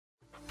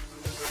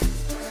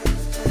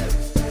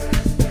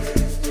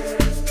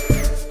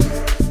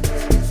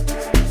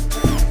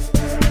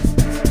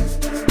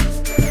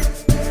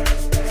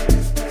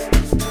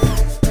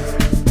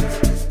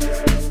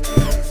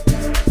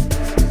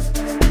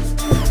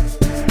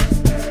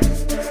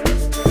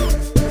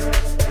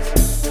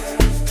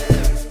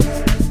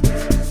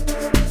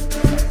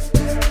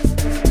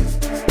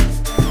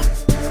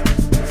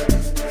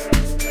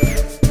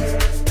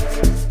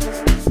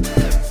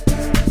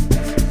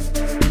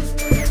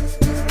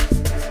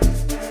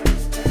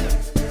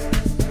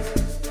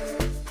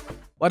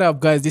What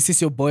up, guys? This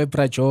is your boy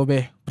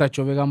Prajobe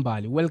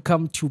Gambali.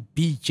 Welcome to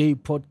BJ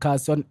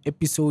Podcast on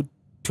episode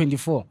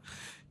 24.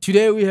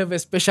 Today we have a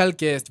special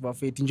guest,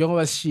 Bafetu.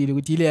 Njengoba sishilo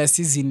ukuthi ile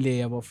season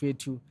le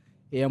Bafetu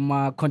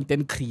ama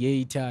content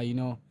creator,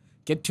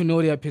 get to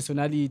know their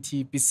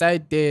personality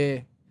beside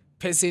the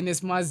person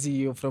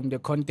esimaziyo from the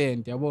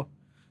content, yabo.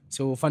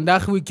 So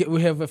vandaag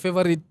we have a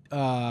favorite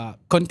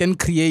content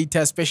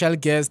creator, special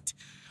guest,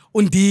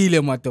 Ndile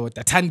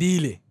madoda,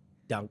 Thandile.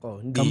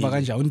 Danko, Kamba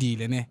kanjani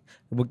Ndile ne?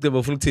 Bukte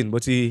bafuna ukuthini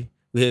but we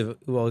have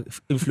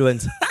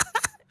influencer.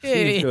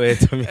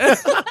 Influencer mina.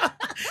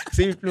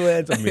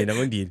 Influencer mina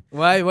Ndile.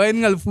 Why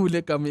ningalifuli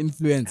egama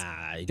influencer?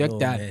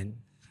 Man.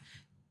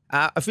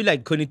 I feel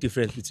like the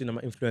difference between an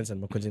influencer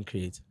and my content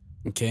creator.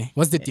 Okay.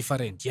 What's the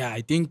difference? Yeah,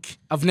 I think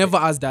I've never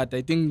asked that.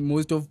 I think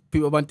most of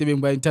people want to be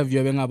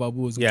interview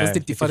What's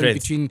the difference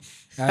between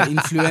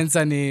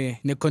influencer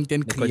and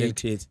content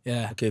creator?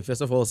 Yeah. Okay,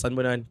 first of all,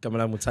 sanibonani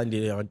kamala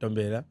Thandile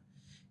Ndile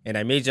and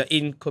I major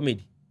in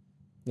comedy.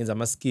 Ngenza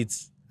ama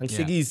skits.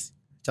 Angifikisi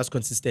just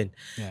consistent.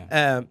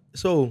 Yeah.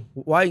 So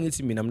why you need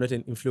to mean I'm not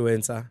an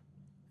influencer,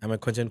 I'm a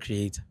content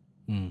creator.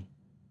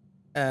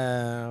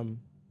 I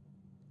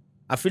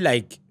feel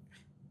like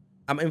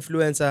I'm an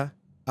influencer.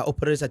 I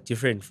operate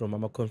different from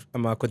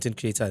my content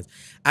creators.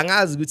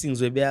 Angazi ukuthi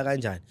ngizoyibeka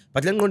kanjani.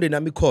 But le ngqondo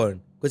nami ikhona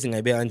ukuthi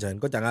ngayibeka kanjani.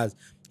 Kodwa angazi.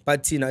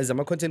 But thina as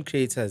ama content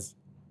creators,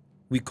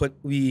 we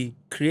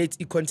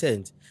create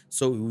content.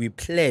 So we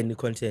plan the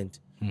content.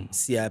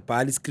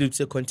 Siyabhala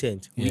scripts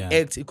content. We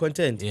act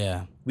content.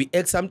 Yeah. We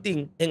act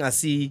something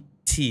engasi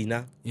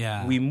thina.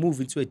 Yeah. We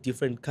move into a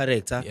different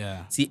character.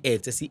 Yeah. Si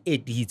act, si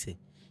edit.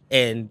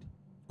 And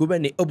kube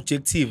ne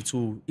objective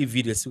to a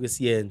video suke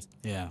siyenza.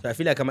 Yeah. So I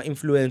feel like I'm an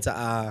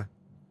influencer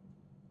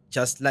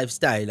just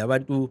lifestyle.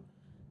 Abantu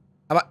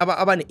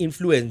abane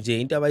influence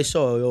nje into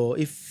abayishoyo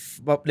if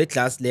le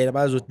class le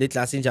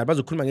class injani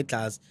bazokhuluma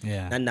ngeclass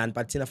nani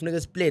but thina funeka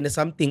siplan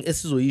something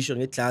esizoyisho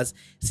ngeclass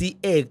si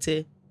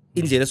act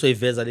indlela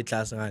soyiveza le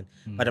class ngani.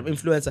 But I'm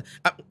influencer.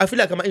 I feel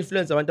like I'm an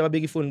influencer abantu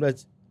ababeka ifoni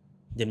bathi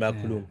then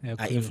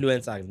bayakhuluma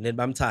influencer then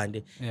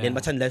bamthande then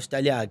bathanda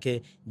lifestyle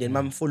yakhe then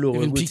bamfollow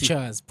ukuthi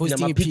pictures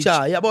posting a picture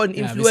yabona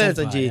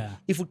influencer nje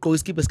if ugqoka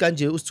iskipa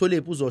sikanje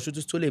usitholephi uzosho ukuthi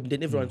usitholephi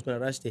then everyone's going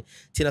to rush there.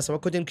 Thina sama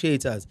content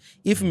creators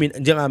if mina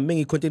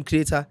njengami content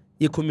creator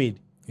ye comedy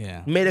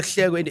kumele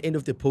kuhlekwe at the end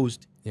of the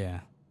post.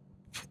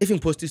 If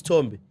ngipost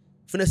isithombe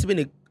ufuna sibe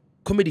ne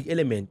comedic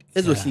element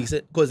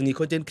ezohlekisa because ngi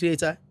content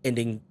creator and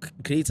then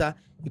creator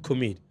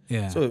i-comedy.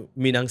 So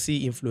mina ngisi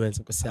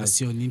influencer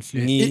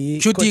nkosiyami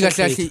chuthi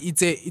kahle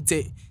it's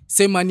a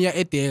same mania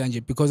edeka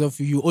nje because of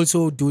you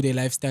also do the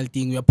lifestyle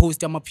thing. You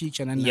post ama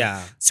picture and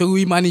so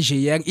we manage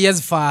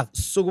iyazifaka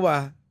so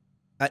kuba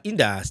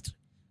industry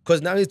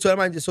because now ithola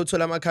manje so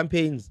thola ama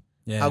campaigns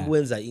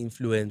akwenza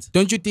influence.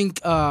 Don't you think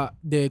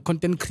the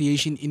content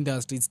creation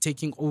industry is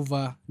taking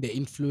over the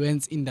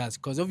influence industry?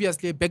 Because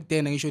obviously back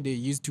then I'm sure they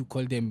used to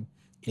call them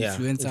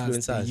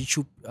influencers. The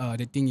YouTube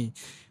the thingy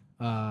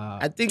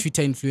I think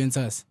Twitter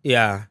influencers.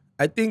 Yeah,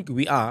 I think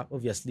we are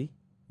obviously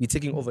we're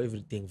taking over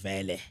everything.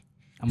 Vele,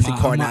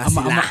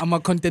 I'm a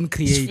content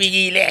creator.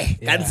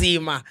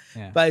 Kanzima.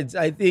 But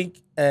I think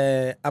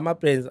ama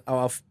brands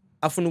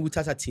afuna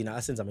ukuthatha thina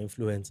asenza ama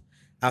influence.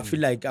 I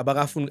feel like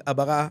abakafuna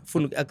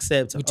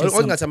accept.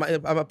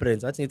 Ongathi ama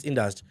brands, I think it's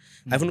industry.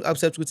 I funa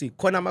accept ukuthi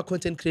khona ama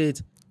content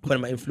creator, khona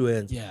ama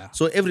influence.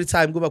 So every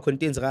time kuba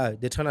contents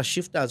they're trying to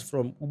shift us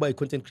from uba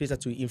content creator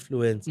to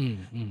influence.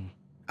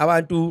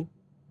 Abantu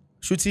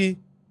shuthi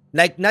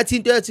like nathi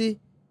into yathi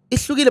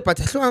ihlukile but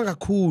ahlukanga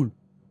kakhulu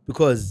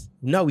because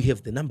now we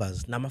have the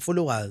numbers nama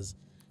followers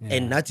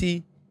and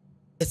nathi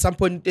at some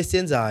point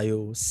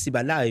esenzayo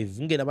siba live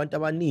ngena abantu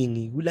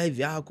abaningi ku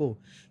live yakho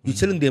you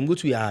telling them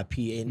ukuthi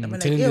uyapi and I'm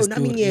like hey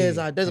nami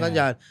ngiyeza that's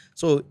kanjani.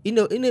 So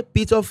in a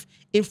bit of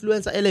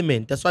influencer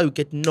element that's why you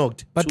get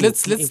knocked. But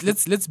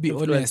let's be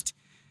honest.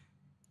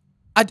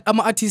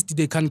 Artists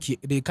they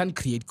can't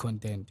create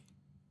content.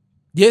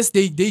 Yes,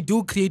 they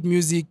do create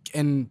music,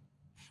 and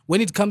when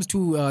it comes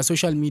to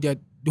social media,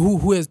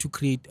 who has to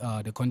create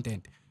the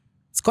content?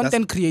 It's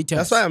content creators.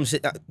 That's why I'm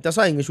saying. That's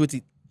why English with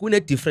it.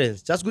 Good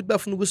difference. Just good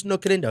bafuna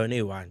ukusnokela endaweni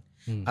eyi-one.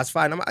 As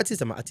far I'm an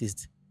artist.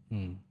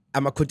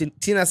 I'm a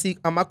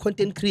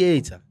content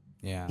creator.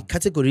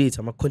 I-category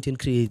I'm a content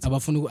creator.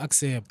 Abafuna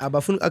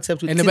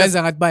uku-accept. And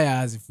benza ngathi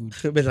bayazi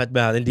futhi. Benza ngathi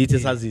bayazi ndithi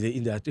sazile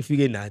industry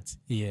ifike nathi.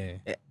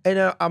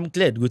 And I'm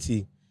glad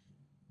ukuthi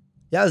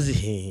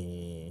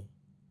yazi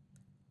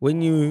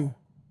when you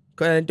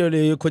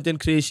content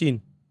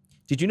creation,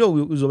 did you know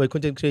we uzoba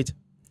content creator?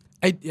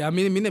 I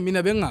mean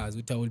mina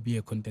bengazi ukuthi I will be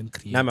a content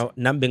creator.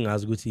 Nami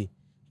bengazi ukuthi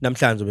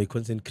namhlanje uzoba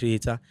content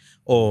creator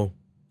or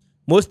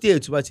most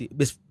yethu bathi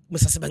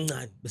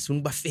besasebancane besifuna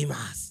ukuba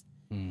famous.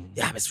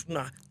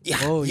 Besifuna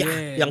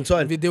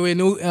yangithola. There were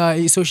no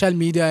social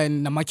media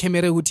and nama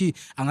camera ukuthi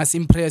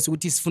angasimpress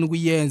ukuthi sifuna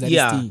ukuyenza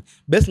this thing.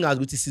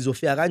 Besingazi ukuthi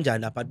sizofika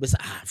kanjani lapha bese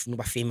afuna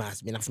ukuba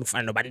famous mina ngifuna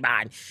ukufana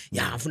nobani.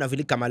 Ngifuna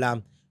vele igama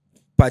lami.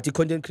 But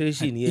content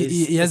creation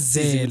yes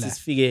yazela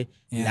sifike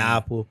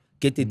lapho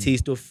get the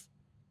taste of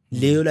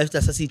Leo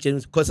lifestyle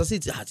sasitshela because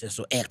sasithi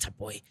so actor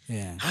boy.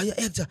 Yeah. How you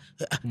actor?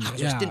 I'm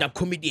just stand-up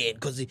comedian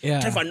because Yeah.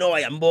 Trevor Noah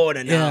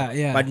yambona now.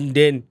 Yeah. But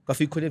then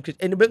kwafika content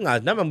creation and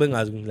bengazi nami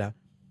bengazi ngila.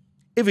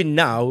 Even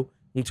now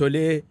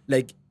ngithole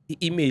like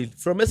email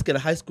from Eskela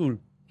High School.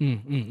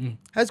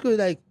 High school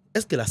like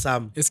Eskela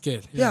Sam.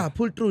 Eskela. Yeah,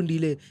 pull through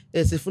Ndile.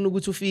 Sifuna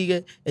ukuthi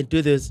ufike and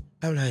do this.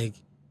 I'm like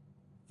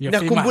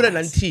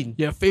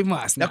you're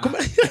famous.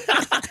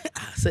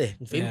 Say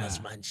famous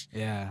manje.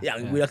 Yeah.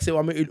 We like say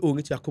wami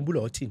ngithi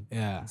yakhumbula uthini.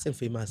 Yeah.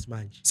 Famous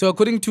manje. So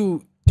according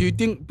to, do you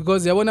think,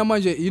 because yabona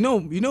manje, you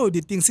know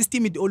the thing,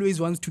 system it always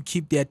wants to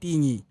keep their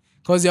thingy,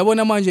 because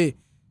yabona manje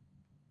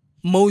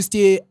most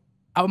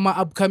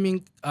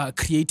upcoming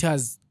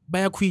creators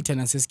bayakhwitha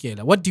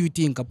naseskela. What do you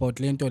think about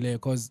lento le?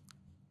 Because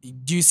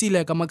do you see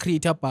like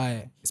creator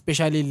by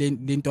especially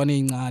lentwana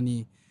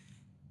encane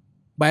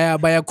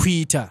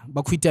bayakhwitha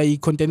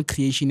i-content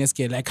creation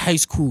eskela like high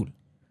school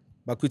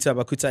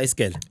bakwita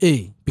eskela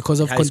because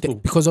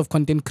of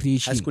content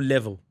creation high school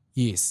level?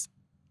 Yes.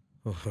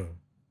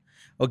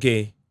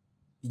 Okay,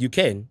 you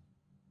can,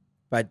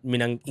 but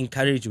mina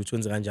encourage you to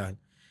wenza kanjani,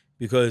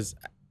 because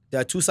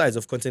there are two sides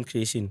of content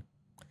creation.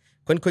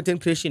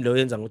 Content creation lo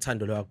yenza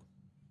ngothando lwakho,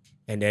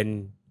 and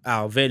then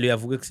vele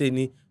uyavuka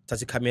ekseni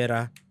uthatha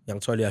camera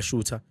yangithola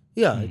uyashooter.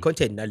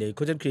 Content nale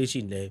content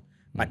creation le.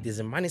 But there's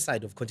a money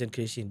side of content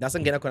creation. That's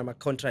ngena khona ama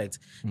contracts,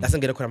 that's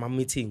ngena khona ama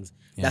meetings.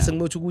 That's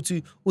ngokuthi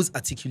ukuthi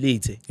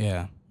uzi-articulate.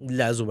 Yeah.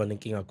 La zoba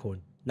nenkinga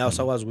khona. Now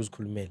sakwazi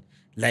ukuzikhulumela.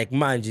 Like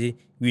manje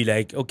we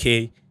like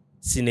okay,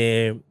 on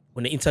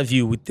an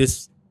interview with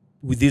these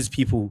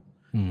people.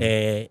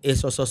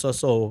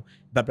 So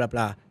blah blah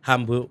blah.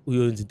 Hambo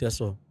uyenza into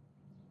so.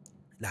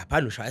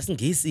 Lapha ushaya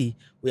isingisi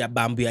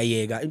uyabamba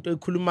uyayeka into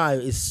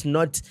ekhulumayo is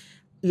not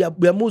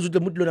uyamuzwa ukuthi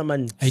umuntu lona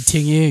manje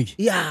ayithengeki.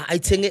 Yeah,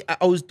 ayithenge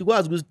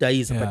awuzikwazi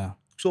ukuzidayisa, but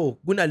so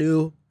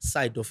kunaleyo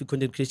side of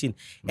content creation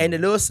and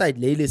leyo side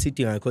le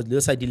sidinga because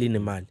leyo side ile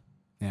nemali.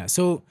 Yeah.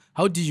 So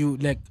how do you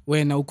like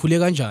wena ukhule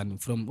kanjani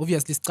from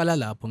obviously sicala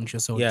lapho ngisho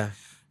so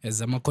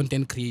as a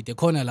content creator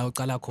khona la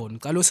uqala khona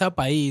uqala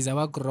usabhayiza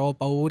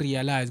abagropa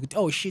urealize ukuthi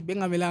oh shit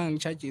bengamelanga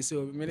ngicharge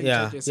so kumele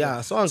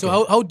ngicharge so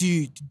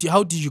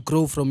how do you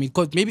grow from it,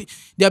 because maybe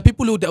there are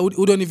people who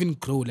don't even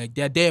grow, like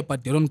they are there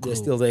but they don't grow.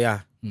 They're still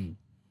there.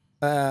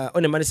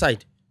 On the money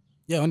side.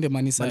 Yeah, on the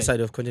money side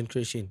of content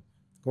creation.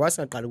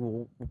 Kwasa qala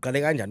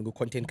uqale kanjani ku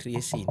content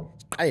creation?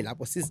 Siqale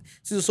lapho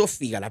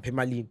sizosofika lapha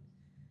emalini.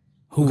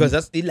 Because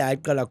that's ila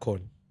iqala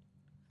khona.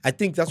 I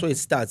think that's where it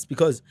starts,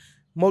 because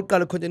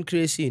mawuqala content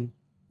creation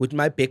with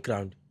my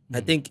background, I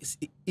think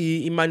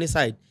in money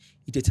side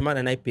it determines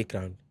a nice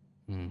background.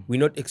 We're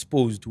not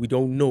exposed, we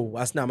don't know.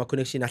 Asna ama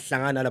connection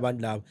ahlangana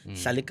labantu labo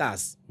hlala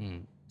eKasi.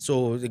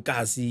 So the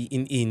Kasi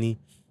in ini.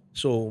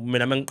 So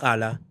mina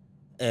mangiqala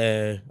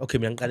okay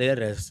mina ngiqale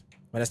res.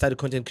 When I started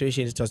content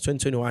creation it was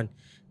 2021.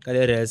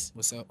 Qale res.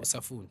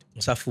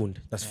 Usafunda.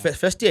 That's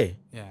first year.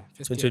 Yeah,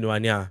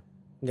 2021 yeah.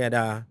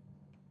 Ngeda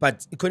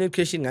but content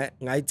creation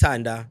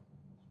ngayithanda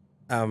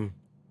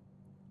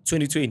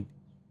 2020.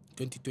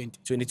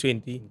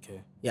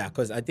 Okay. Yeah,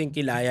 because I think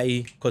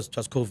because it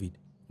was COVID.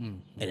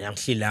 And I'm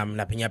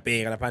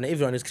lapha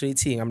everyone is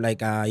creating. I'm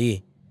like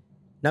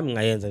nami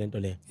ngayenza lento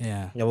le.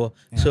 Yabo.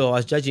 So I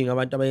was judging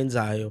abantu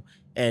abayenzayo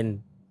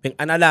and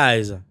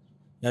analyze.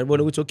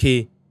 Yabona ukuthi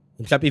okay,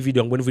 mhlawumbe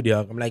ivideo ngibona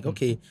ivideo I'm like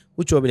okay,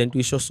 ujobe lento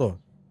isho so.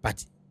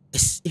 But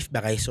if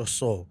bakayisho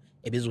so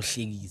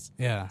ebezohlekisa.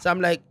 Yeah. So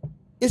I'm like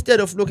instead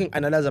of looking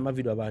analyze ama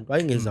video abantu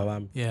ayingenza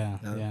wami.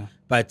 Yeah.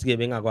 But ke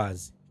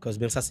bengakwazi because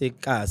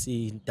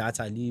bengisaseKasi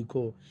data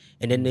likho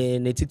and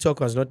then the TikTok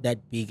was not that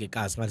big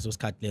eKasi ngaleso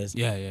sikhathi leso.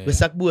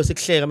 Besakubuka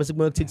sekuhleka mase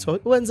kubona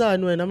TikTok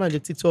wenzani wena manje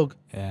TikTok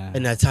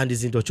and athanda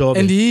izinto job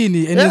and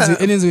yini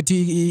enenza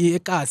ukuthi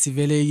eKasi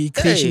vele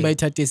i-creation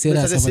bayithathe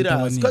serious abantu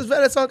abaningi because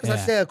vele sonke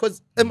sahleka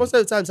because most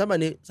of the time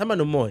sama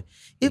nomoya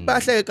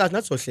ibahleka eKasi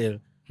nathi sohleka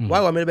why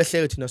wamele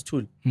behleke thina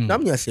sithule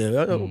nami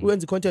ngiyahleka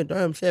uyenza content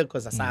ayamhleka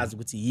because asazi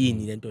ukuthi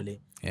yini lento le.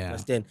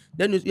 Understand,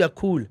 then you are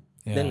cool.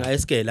 Then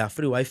ngayeskela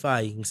free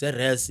wifi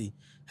ngiseresi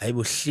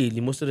hayibo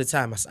hleli most of the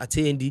time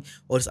as-attend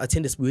or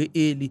as-attend sibuye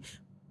early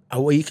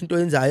awayikho into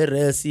yenzayo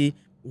eresi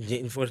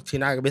nje for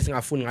thina ke bese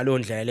ngafuni ngalo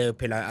ndlela leyo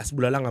phela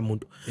asibulalanga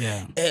umuntu.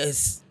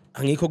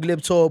 Angikho ku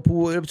laptop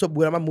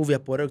buka ama movie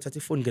yabhora ukuthatha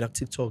ifoni ngena ku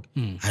TikTok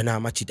hana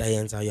amajita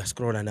yenza uya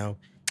scroll now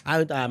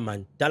ayinto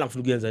man dala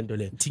ngifuna ukuyenza into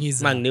le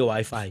mangine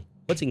wifi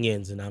wathi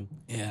ngiyenze nami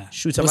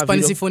shoot ama video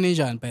Spanish phone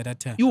enjani by that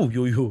time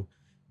yo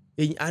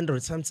in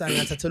Android Samsung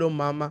ngathathela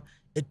umama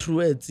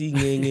etruetsi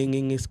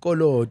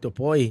ngesikolodo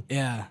boy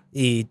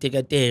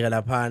tekateka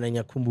laphana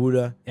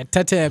ngiyakhumbula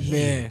yathatha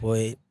be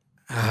boy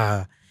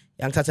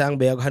yangithatha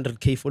yangibeka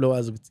 100k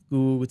followers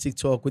ku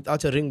TikTok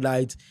without a ring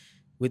light,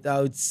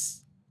 without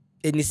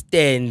any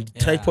stand,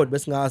 tripod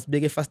bese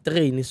ngasibeke fast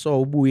train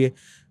so ubuye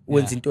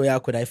wenza into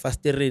yakho la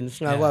fast train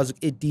singakwazi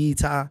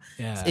ukuedita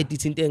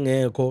edit into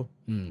engekho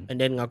and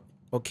then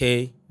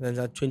okay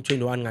ngenza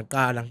 2021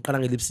 ngaqala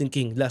nge lip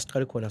syncing last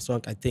qale khona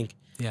sonke I think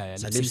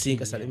sa lip sync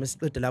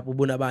masiqede lapho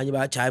ubona abanye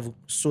bayajive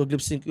so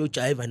lip sync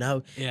uyojive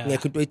nawe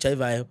ngekho into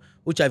oyijivayo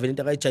ujive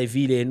into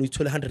akayijivile yena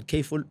uyithola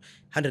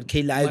 100k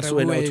likes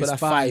wena uthola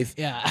 5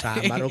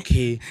 cha mara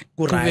okay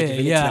ku right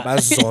vele thina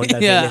bazonda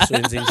vele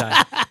soyenze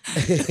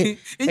njani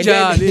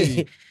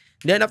injani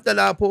then after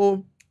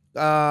lapho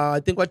I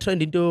think what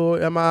trend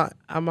into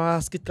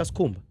ama skit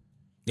kasikhumba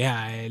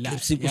la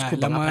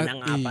sikhumba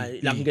ngapha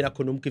la kungena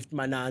khona umgift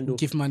manando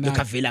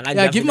lokavela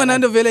kanjani gift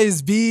manando vele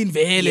is been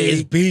vele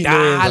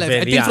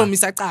I think from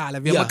isaqala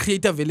vele ama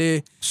creator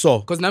vele so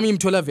because nami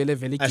ngimthola vele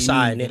gaming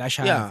vele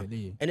ashaya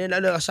vele and then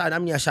nalo ashaya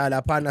nami ngiyashaya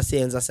lapha na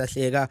siyenza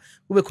siyahleka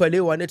kube khona le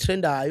one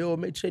trendayo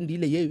me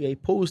trendile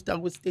uyayiposta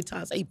ku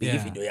status ayibheke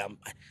video yami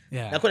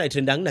nakhona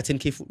itrenda ngina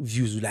 10k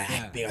views la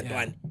bheka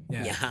ntwana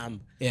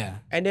ngiyahamba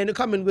and then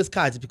coming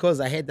kwesikhathi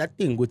because I had that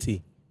thing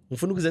ukuthi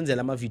ngifuna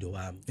ukuzenzela ama video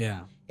wami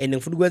and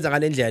ngifuna ukwenza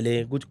ngalendlela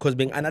le ukuthi because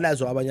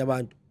bengianalyze abanye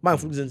abantu manje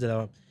ngifuna ukuzenzela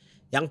wami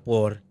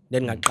yangibore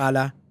then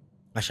ngaqala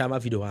ngashaya ama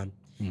video wami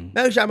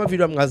ngishaya ama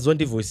video wami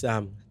ngazonda ivoice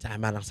yami cha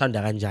mana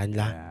ngisanda kanjani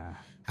la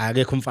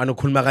akekho umfana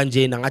okhuluma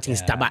kanjena ngathi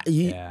ngisitaba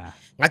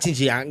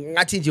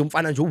ngathi nje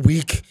umfana nje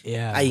weak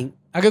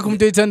akekho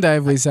umuntu oyithandayo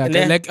ivoice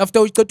yakhe like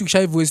after uqeda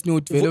ukushaya ivoice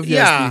note vele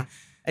obviously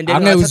and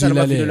then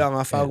ngazizula video la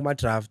ngafaka kuma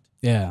draft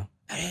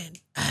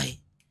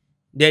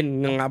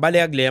then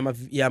ngabaleka kule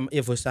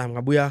ivoice yami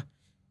ngabuya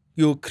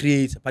you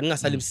create but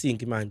ngingasali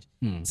lip-sync manje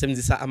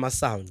sebenzisa ama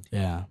sound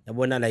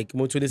yabona like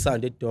motho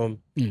sound edom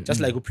just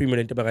like uPremier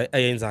into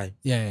ayenzayo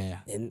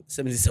and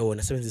sebenzisa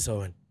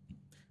wona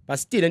but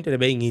still into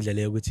lebeyingidla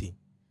leyo ukuthi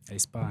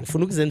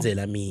ngifuna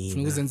ukuzenzela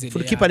mina ngifuna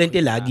ukukhipha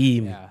lento la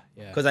kimi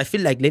because I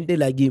feel like lento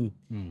la kimi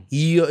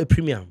iyo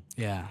ePremium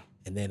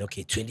and then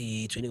okay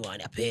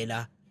 2021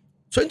 yaphela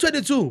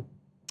 2022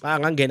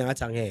 ngangena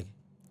ngathi angeke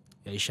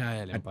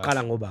yayishaya le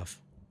qala ngobafu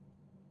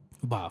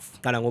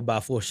qala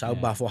ngobafu shaya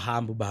ubafu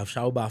hamba ubafu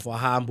shaya ubafu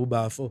hamba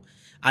ubafu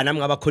anami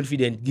ngaba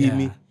confident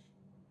kimi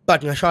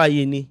but ngashaya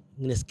yini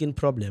ngine skin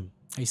problem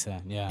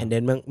and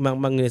then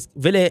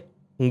vele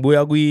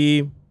ngibuya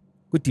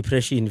ku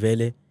depression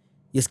vele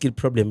ye skill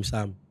problem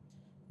sami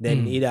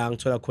then ila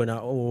ngithola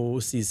khona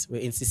sis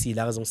we NCC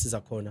la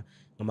azongisiza khona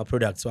ngama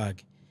products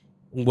wakhe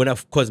ngibona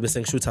of course bese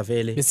ngishootha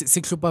vele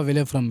sikhlupa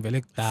vele from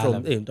vele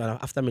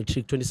kudala after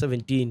matric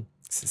 2017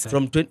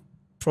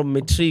 from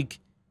matric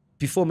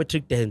before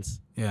matric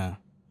dance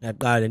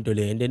yaqala lento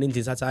le and then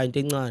indlela sathi into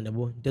encane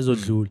yabo into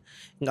ezodlula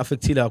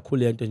ingaffectile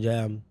kakhulu lento nje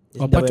yami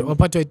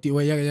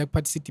waphathwa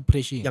yakuphathisa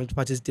depression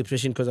yangiphathisa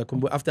depression because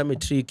after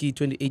matric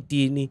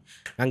 2018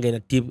 ngangena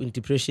deep in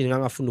depression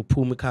ngangafuna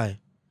ukuphuma ekhaya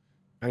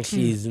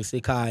ngangihlezi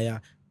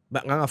ngisekhaya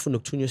ngangafuna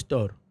ukuthunywa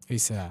esitoro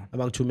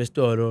abangithume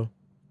esitoro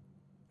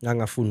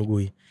ngangafuna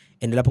ukuya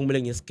and lapho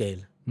kumele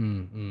ngiyesigela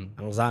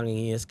angizange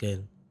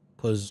ngiyesigela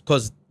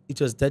because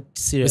it was that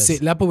serious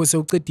bese lapho bese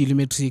uqedile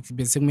matric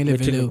bese kumele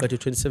vele uqede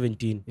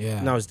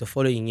 2017 now is the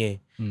following year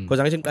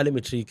because angithi ngiqale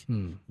matric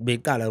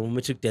beqala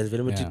matric dance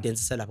vele matric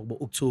dance salapha kubo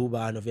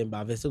October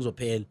November bese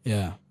kuzophela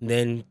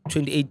then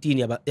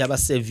 2018 yaba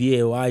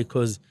severe why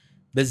because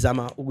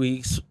bezama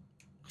ukuyi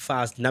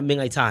fast nami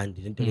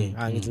ngayithandi lento le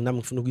angithi nami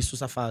ngifuna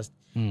ukuyisusa fast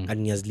and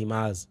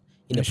ngiyazilimaza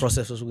in the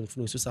process of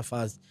ngifuna ukuyisusa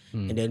fast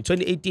and then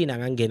 2018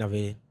 angangena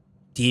vele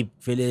deep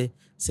vele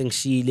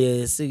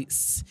sengishile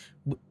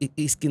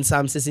iskin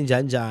sami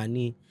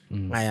sesinjanjani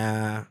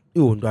ngaya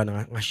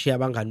ntwana ngashiya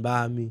abangani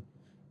bami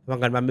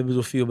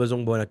bezofika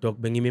bezongibona dog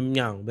bengime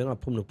eminyango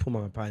bengaphumi nokuphuma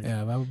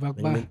ngaphandle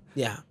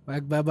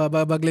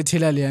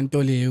bakulethela le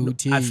nto leyo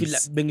uthi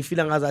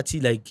bengifila ngazathi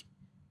like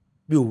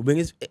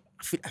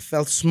I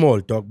felt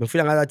small dog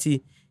bengifila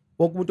ngazathi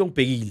wonke umuntu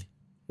ongibhekile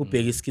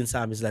ubheka iskin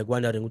sami is like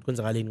wondering ukuthi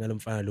kwenzakaleni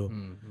ngalomfana lo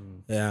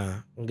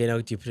ngena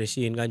ku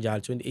depression kanjalo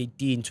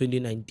 2018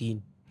 2019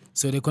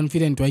 so the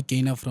confidence I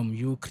gain from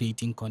you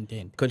creating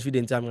content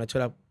confidence I'm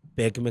ngathola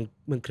back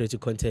when create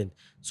content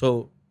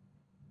so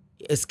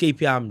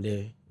escape yami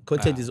le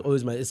content is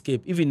always my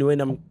escape even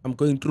when I'm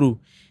going through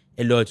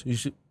a lot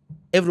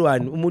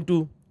everyone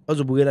umuntu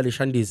ozobukela le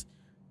Shandisi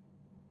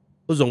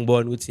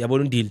uzongibona ukuthi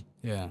yabona uNdile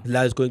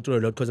la is going through a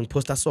lot because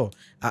ngiposta so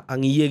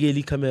angiyekeli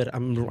icamera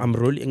I'm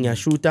rolling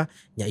ngiyashoota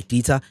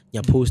ngiyaedita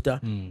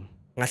ngiyaposta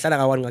ngahlala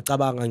kawani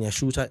ngacabanga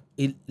ngiyashoota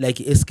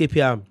like escape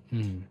yami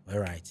all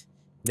right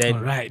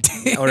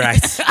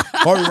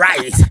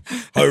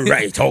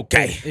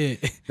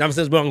okay nami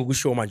sesibona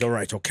ngokushow manje all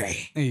right okay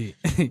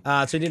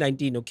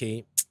 2019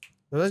 okay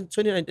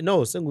 2019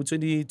 no sengu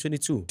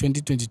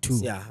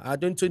 2022 yeah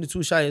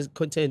 2022 shy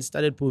content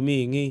started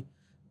booming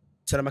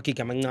thola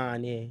amakiki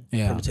amancane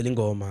promote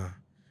ingoma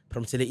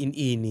promote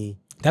ini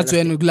that's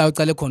when ukula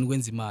uqale khona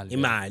ukwenza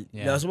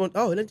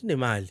imalilasibona lento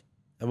inemali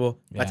yabo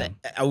but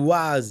I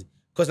was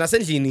because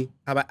nasendlini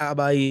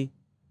abayi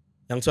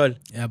yangithola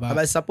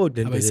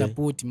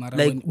abayisupport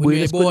mara like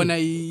uyibona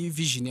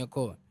ivision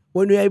yakho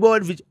when we are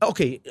born vision,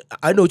 okay,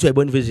 I know to a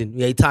born vision.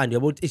 We are turn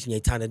about it. We are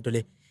turn and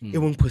tole.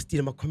 Even post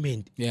in my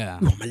comment. Yeah.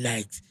 My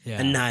likes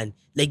and none.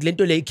 Like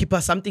lentole keep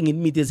us something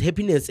in me. There's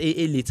happiness.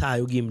 A little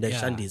you give me that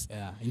shandis.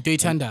 Yeah. Into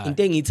itanda.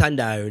 Into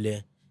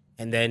itanda.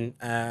 And then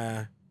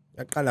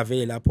akala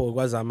vela po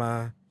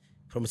kwazama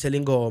from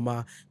selling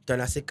goma.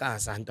 Ntona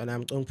sekasa. Ntona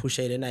mtong push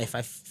it na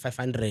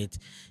 500.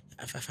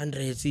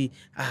 500 see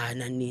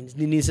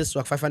nani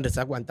seswa 500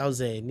 sak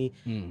 1000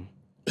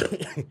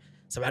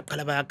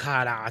 sabaqala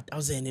bayakhala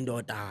 1000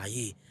 indoda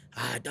yi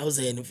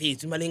 1000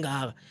 mfethu imali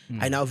engaka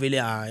ayina vele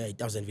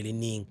 1000 vele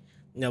iningi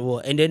yabo.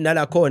 And then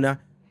nala khona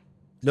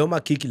lo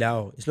makiki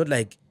lawo, it's not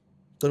like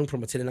don't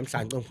promote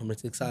namhlanje don't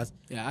promote kusasa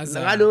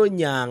ngalo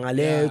nyanga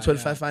le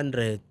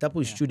 12,500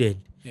 lapho student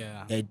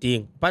I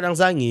think but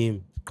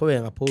angizange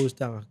qhubeka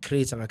ngaposta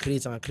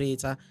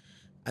nga-create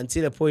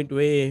until the point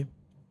where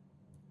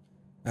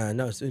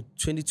now it's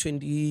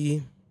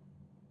 2020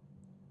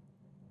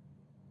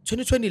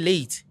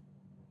 late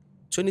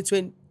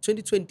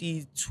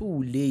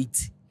 2022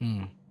 late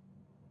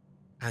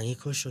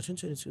angikho sure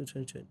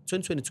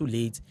 2022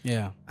 late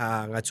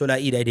ngathola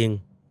i-leading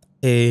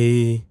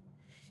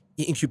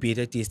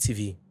incubator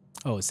DSTV.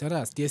 Oh,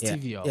 serious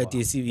DSTV. Yeah,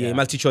 DSTV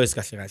multi choice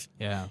kahle.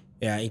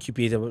 Yeah,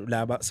 incubator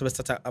laba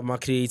sebesithatha ama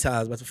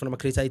creators bafuna ama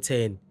creator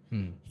 10.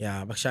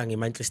 Yeah, bakushaya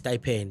nge-monthly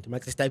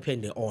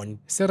stipend on.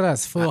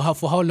 Serious for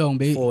how long,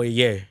 babe? For a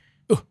year.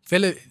 Oh,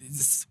 fella,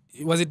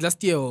 was it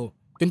last year or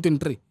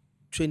 2023?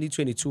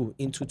 2022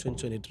 into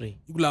 2023.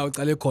 Kula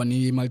uqale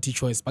khona multi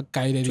choice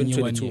bakuguide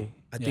in one year.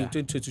 I think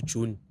 2022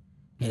 June.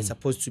 It's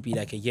supposed to be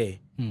like a year.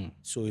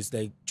 So it's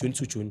like June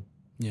to June.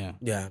 Yeah,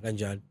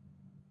 kanjalo.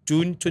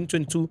 June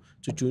 2022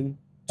 to June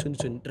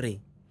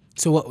 2023.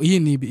 So what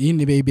yini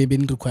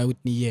been required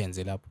with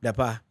niyenze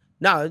lapha?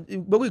 Now,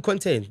 but we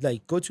content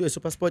like go to a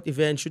super sport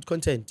event, shoot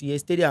content. Yeah,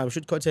 stadium,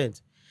 shoot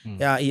content.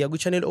 Yeah, go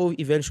channel O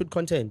event, shoot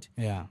content.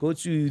 Yeah, go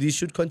to this,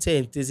 shoot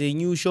content. There's a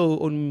new show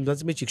on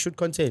Dance Magic, shoot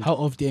content. How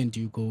often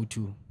do you go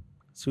to?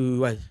 So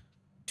what?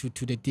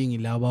 To the thing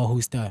in Lava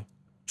host time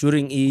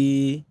during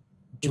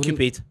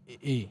incubate.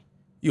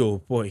 Yo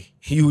boy,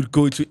 you would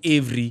go to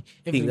every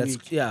thing. That's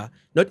week.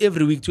 Not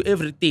every week, to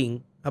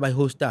everything about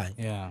host time.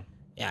 Yeah.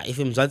 If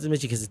Dance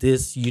Magic is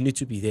this, you need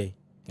to be there.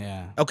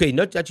 Yeah. Okay,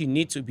 not that you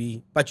need to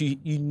be, but you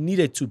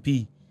needed to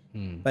be.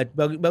 But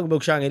now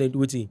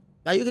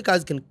you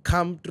guys can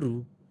come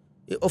through.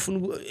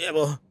 Often,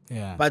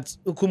 but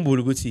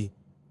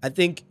I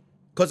think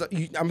because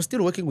I'm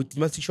still working with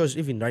multi choice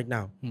even right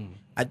now.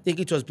 I think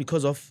it was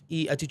because of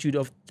the attitude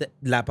of the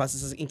La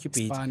Passes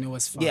Incubate.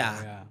 Was fun.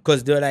 Yeah,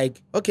 because they were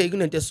like, okay, you're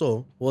gonna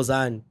so was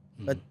on,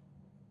 but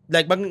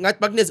like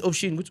Magnus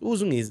option, which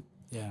uzung is.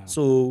 Yeah.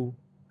 So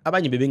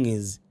abanye bebeng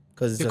is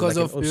because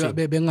of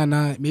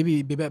bebengana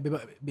maybe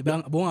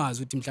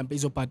bongazi ukuthi mhlawumbe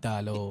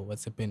izobhadala or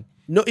what's happened.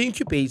 No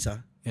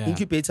incubator.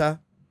 Incubator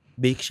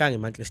bekusha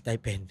monthly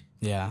stipend.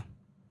 Yeah.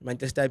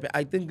 Monthly stipend.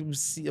 I think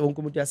wonke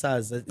umuntu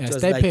yasazi it was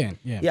stipend.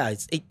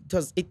 Like it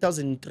was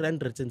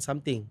 8,300 and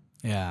something.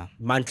 Yeah.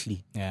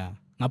 Monthly. Yeah.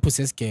 Ngapho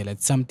sesicale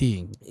it's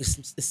something.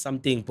 It's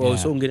something bro.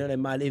 So ungena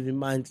imali every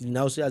month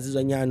now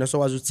siyazizwa nyana so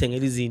wazi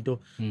ukuthengela izinto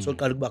so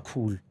qala kuba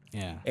cool.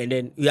 Yeah. And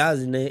then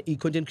uyazi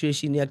i-content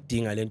creation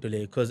iyadinga lento le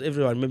because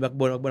everyone remember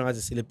kubona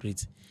ngathi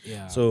celebrity.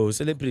 Yeah. So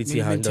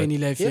celebrity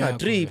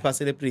trip per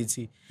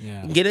celebrity.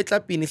 Ngene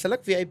clubini hlala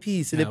ku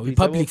VIP celebrity.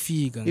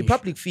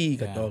 Public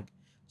figure dog.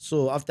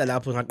 So after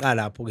lapho ngaqala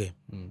lapho ke.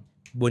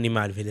 Bona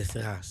imali vele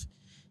serious.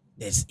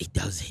 There's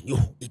 8,000. Yo,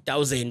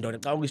 8,000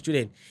 on a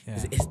student.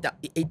 It's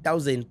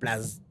 8,000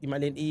 plus.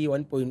 Imagine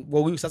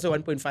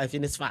 1.5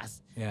 in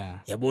fast. Yeah.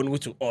 Yeah, born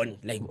to on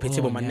like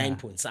petty 9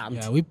 point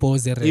something. Yeah, we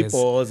pause the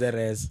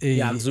rest.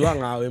 Yeah, ngizwa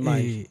ngawe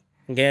manje.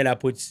 Ngela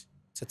put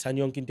sathani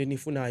yonke into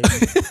enifunayo.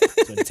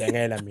 So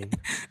ngithengela mina.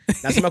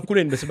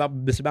 Nasemakhuleni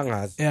bese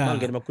bangazi.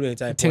 Bangena emakhuleni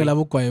type. Thengela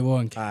bogwaye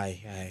bonke.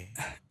 Hayi.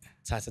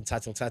 Thatha.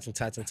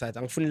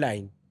 Angifuni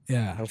line.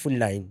 Yeah. Angifuni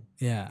line.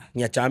 Yeah.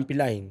 Ngiyajump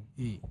line.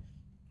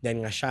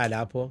 Then ngashaya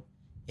lapho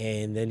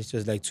and then it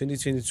was like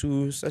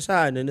 2022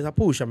 sashana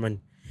nisapusha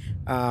man.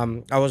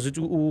 I was with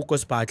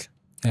Ghost Battle.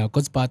 Yeah,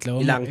 Ghost Battle.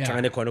 Ilang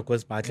hlangane khona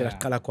Ghost Battle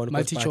laqala khona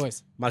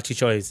multi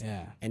choice.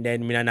 Yeah. And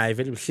then mina naye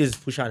vele hlezi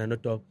pushana no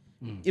dog.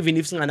 Even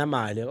if singana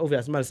mali,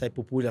 obviously imali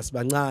sayiphuphula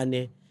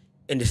sibancane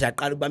and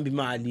siyaqala ukubamba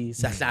imali,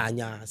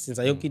 siyahlanya,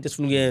 sinza yonke into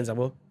esifuna ukuyenza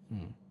bo.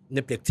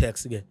 Ne black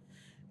tax ke.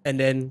 And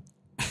then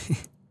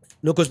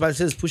no Ghost Battle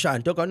says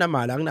pushana dog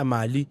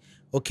awunamali,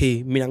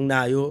 okay, mina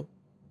nginayo.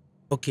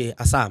 Okay,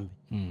 asambe.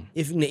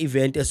 If in the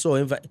event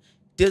so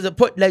there's a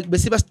point like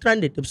besiba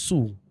stranded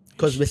ebusuku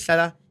because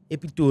behlala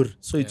ePitori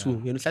so itu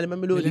yena uhlala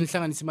eMamelodi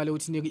lenhlanganisa imali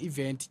ukuthi nike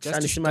event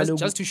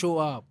just to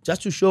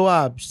show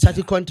up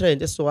start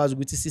content esokwazi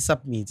ukuthi si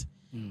submit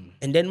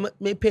and then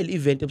mayiphela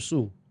event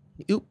ebusuku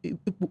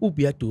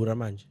ubiyadura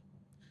manje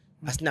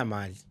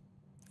asinamali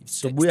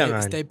so buya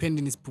ngani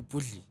stipend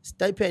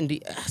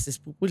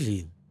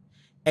sisiphupudlini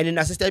and then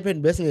as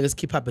stipend bese ngeke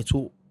skip up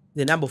to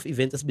the number of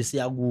events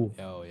esibesiya kuwo.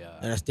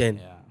 Understand?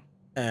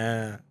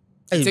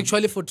 It's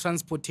actually for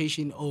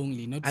transportation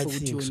only, not for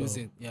so.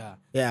 tourism.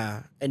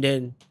 Yeah. And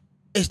then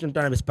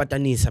Esinomntwana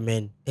besipatanisa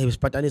man.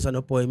 Besipatanisa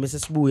no boy mase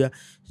sibuya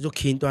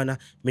sizokhintwana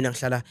mina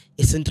ngihlala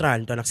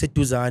eCentral ntwana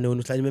kuseduzane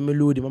wena uhlala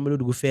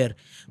eMamelodi kufair.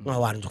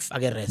 Ungawani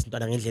ngizokufaka irest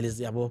ntwana ngendlela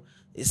eziyabo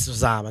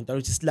isizama ntwana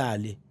uthi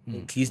silale.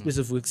 At least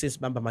bese vuka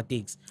kusesibamba ama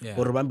taxi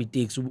or ubamba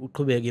itaxi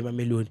uqhubeke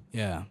eMamelodi.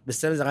 Yeah.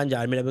 Besebenza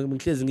kanjani mina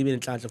ngihlezi ngibe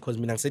nenhlanhla because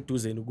mina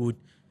ngiseduzeni ukuthi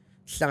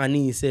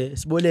sihlanganise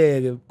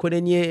siboleke khona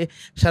enye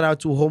shout out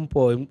to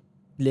homeboy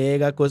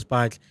lega Ghost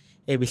Battle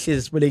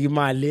behlezi siboleka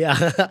imali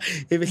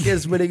behlezi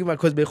siboleka imali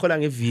because behola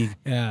ngeviki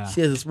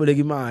hlezi siboleka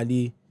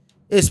imali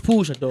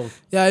esiphusha dog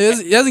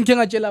yazi ngike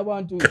ngatshela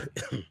abantu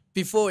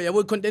before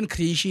yabo content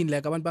creation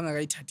like abantu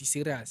bangakayithathi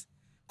serious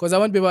because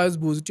abantu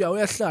bebazibuza ukuthi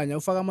uyahlanya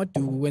ufaka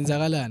amaduku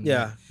kwenzakalani.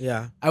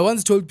 Yeah I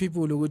once told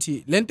people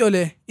ukuthi lento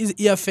le is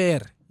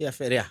fair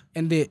yeah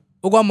and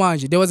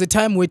okwamanje there was a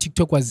time where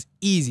TikTok was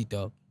easy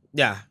dog.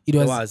 Yeah, it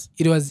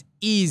was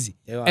easy.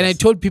 And I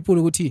told people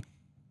ukuthi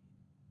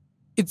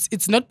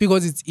it's not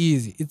because it's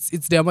easy.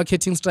 It's their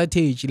marketing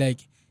strategy.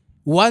 Like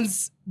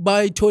once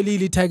by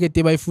totally target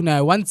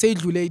bayifuna, once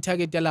sedlule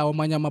itarget yalawo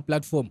amanye ama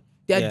platform,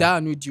 they are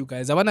done with you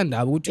guys. Abana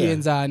ndaba ukuthi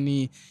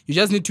uyenzani. You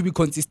just need to be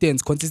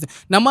consistent.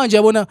 Namanje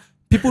yabona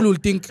people will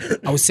think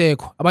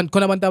awusekho. Abantu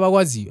khona abantu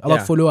abakwaziyo,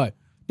 abakufollowayo.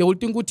 They will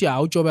think ukuthi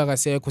awujoba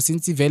akasekho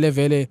since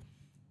vele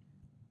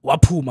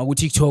waphuma ku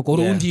TikTok or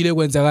undile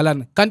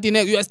kwenzakalana. Kanti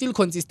you are still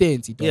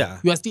consistent.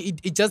 You are still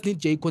it just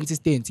need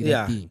consistency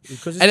that thing.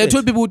 And I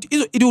told people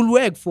it will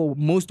work for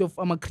most of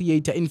our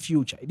creator in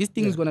future. This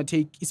thing is going to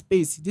take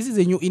space. This is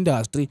a new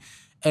industry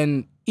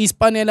and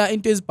ispanela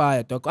into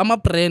inspired dog. I'm a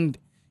brand.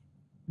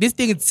 This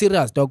thing is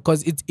serious dog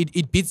because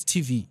it beats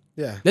TV.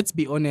 Let's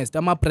be honest.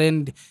 I'm a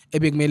brand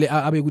ebegmele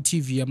abegu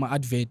TV, I'm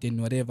advert and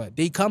whatever.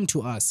 They come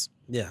to us.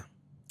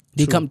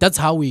 They come. That's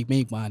how we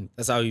make money.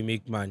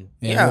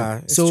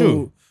 It's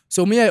true.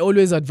 So me, I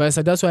always advise.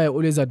 That's why I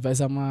always advise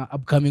I'm a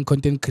upcoming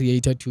content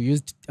creator to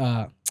use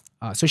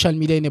social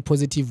media in a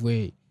positive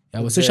way.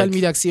 Social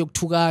media,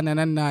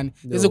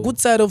 there's a good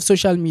side of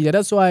social media.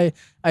 That's why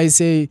I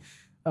say,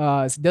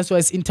 that's why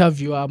it's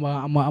interview.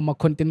 I'm a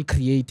content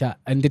creator,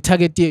 and the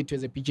target here to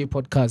the PJ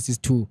podcast is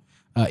to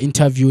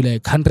interview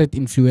like 100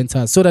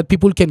 influencers so that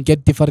people can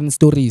get different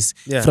stories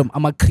from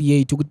ama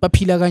create ukuthi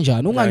baphila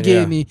kanjani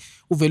ungangeni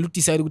uvela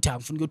udecide ukuthi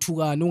ngifuna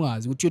ukuyothukana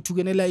ungazi ukuthi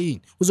uyothukenela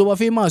yini uzoba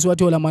famous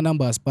wathola ama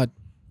numbers but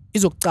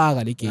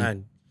izokucaka le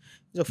game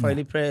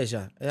izofile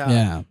pressure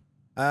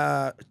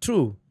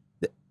true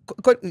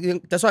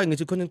that's why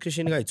ngithi content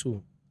creation kayi2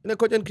 ine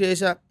content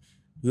creation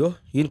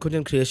yini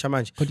content creation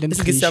manje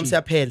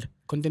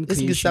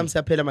isingisami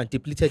siyaphela manje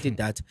depleted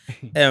data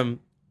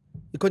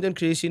the content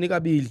creation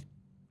ikabili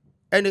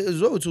and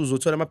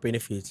uzothola ama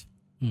benefits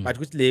but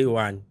kuthi le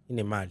one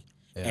inemali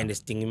and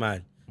istinga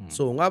imali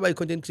so ngaba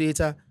i-content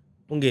creator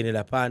ungene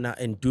laphana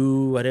and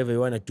do whatever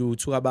you want to do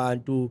thuka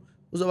abantu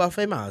uzoba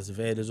famous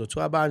vele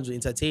uzothuka abantu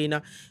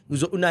entertainer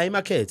unayo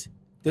imarket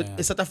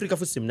eSouth Africa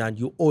futhi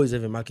simnandi you always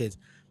have a market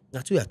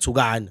ngathi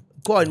uyathukana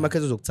khona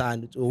imarket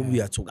uzokuthanda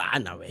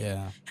uyathukana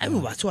wena hayi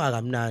ubathuka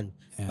kamnandi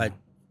but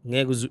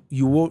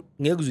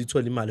ngeke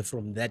uzithola imali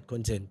from that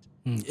content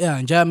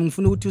njami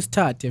ngifuna ukuthi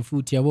usithathe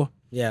futhi yabo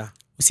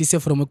usise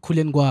from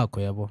ekukhuleni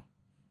kwakho yabo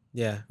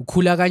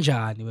ukhula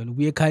kanjani wena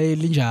ubuye ekhaya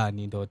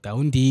elinjani ndoda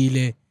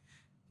undile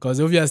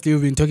because obviously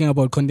we've been talking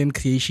about content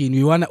creation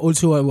we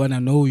wanna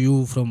know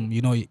you from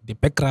the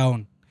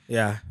background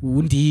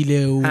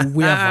undile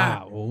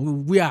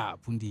ubuya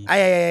undile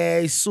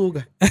ay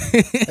isuka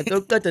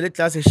atoqeda le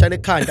class ngishaya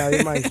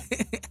ekhanda manje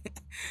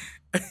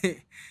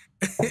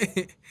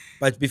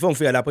but before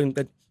ngifika lapho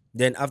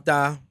then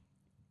after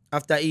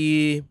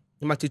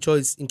multi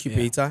choice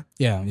incubator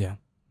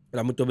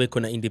la muntu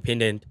bekhona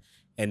independent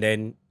and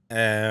then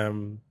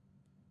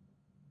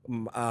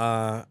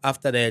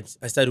after that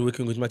I started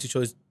working with multi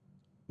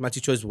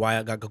choice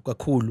wire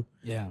kakhulu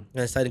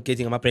I started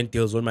getting my brand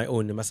deals on my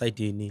own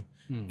emasayidini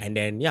and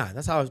then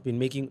that's how I've been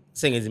making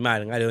sengenza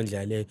imali ngaleyo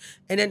ndlela leyo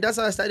and then that's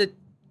how I started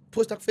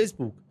post on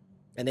Facebook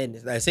and then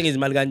sengenza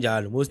imali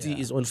kanjalo mostly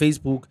is on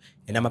Facebook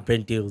and ama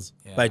brand deals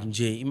but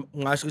nje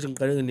ngasho ukuthi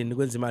ngiqale nini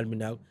kwenza imali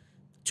mina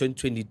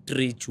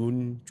 2023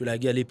 June July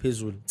kuyale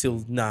phezulu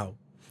till now.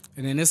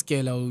 And then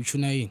eskela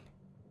uchuna yini?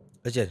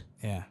 Ajele.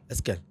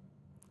 Eskela.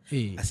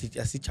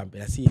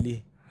 Asijampe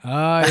asili.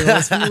 Hayi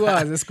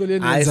wasikwazi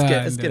esikoleni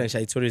wenzani. Eskela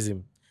ngishayi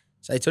tourism.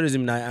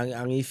 Tourism na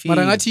angifili.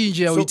 Mara ngathi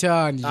nje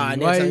awuyithandi.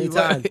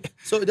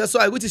 So that's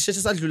why ukuthi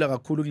sheshe sadlula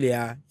kakhulu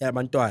kuleya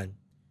yabantwana.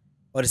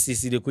 Or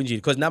sisile kunjini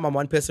because now I'm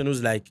one person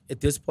who's like at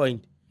this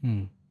point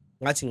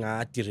ngathi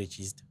ngadi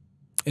register.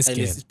 And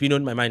it's been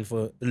on my mind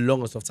for the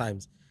longest of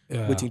times.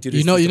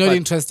 You're not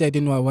interested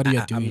in what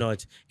you're doing. I'm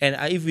not. And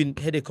I even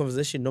had a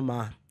conversation no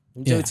ma.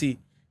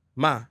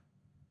 Ma,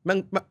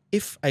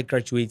 if I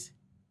graduate,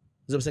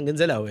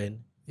 ngizobusengenzela wena.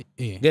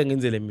 Ngeke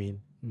ngenzele mina.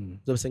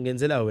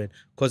 Ngizobusengenzela wena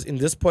because in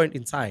this point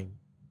in time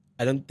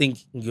I don't think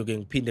ngiyeke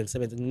ngiphinde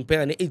ngisebenze.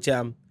 Ngibheka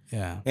ne-HM.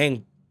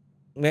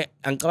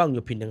 Angicabanga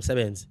ngiyophinde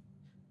ngisebenze.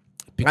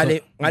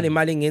 Ngale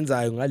mali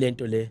ngenzayo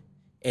ngalento le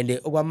and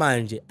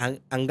okwamanje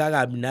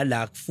angikakabi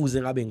nala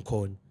kufuze ngabe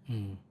ngikhona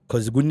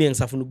because kuningi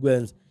safuna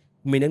ukwenza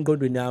mina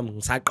engqondweni yami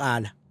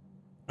ngisaqala.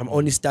 I'm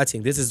only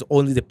starting. This is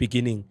only the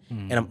beginning,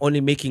 and I'm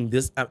only making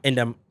this, and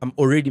I'm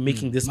already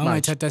making this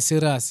much.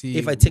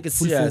 If I take it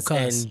serious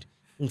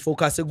and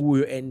focus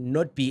and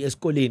not be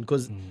escolane,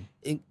 because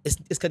I'm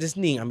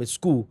at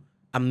school.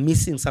 I'm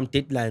missing some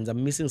deadlines.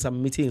 I'm missing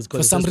some meetings.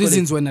 For some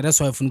reasons, when that's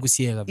why I feel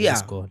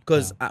yeah,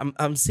 because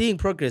I'm seeing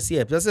progress.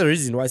 Yeah, that's the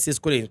reason why I say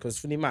escolane, because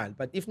funny man.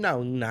 But if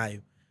now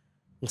nayo,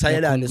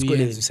 ngisayelana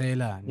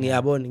escolane.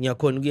 Ngiyabona,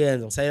 ngiyakhona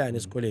ukuyenza, ngisayelana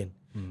escolane.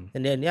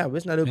 And then yeah,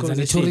 where's another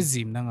conversation?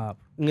 Tourism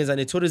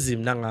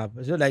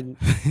nangapha. So like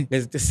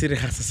there's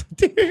serious or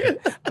something.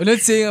 We're not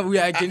saying we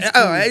are against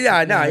school. Yeah.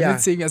 I'm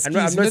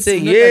not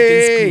saying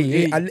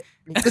hey,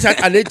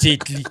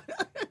 allegedly.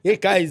 Hey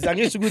guys,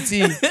 angisho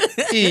ukuthi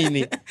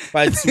ini.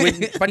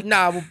 But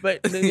now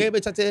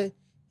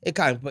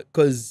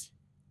because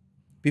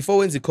before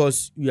when the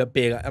course you are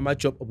paying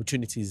job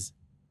opportunities.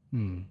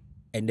 And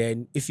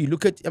then if you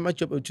look at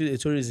job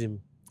opportunities tourism,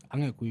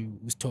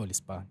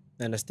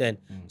 understand?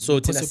 So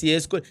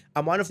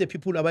I'm one of the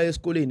people about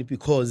eskoleni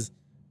because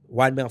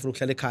one man from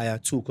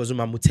Khalekaya, two because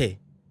umamute.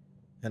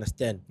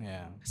 Understand?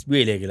 Yeah. It's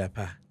really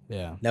lapha.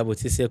 Yeah. Labo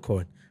tise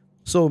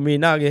so me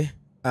nage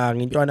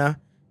ngintwana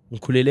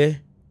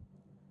ngikhulele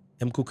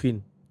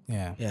emkhukhwini.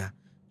 Yeah.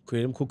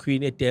 Ngikhulele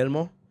emkhukhwini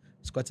eDelmo.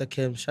 Squatter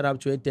camp. Shout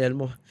out to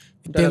Delmo.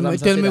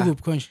 Delmo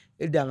group konje.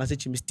 Edanga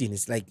seChimistini.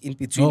 It's like in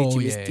between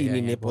Chimistini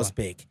and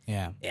Bosberg.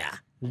 Yeah.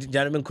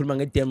 Njalo mengikhuluma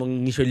ngeDelmo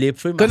ngisho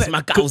lephu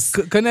masimagaus.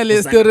 Kana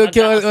le story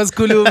ke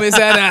wasikhulume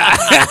sana.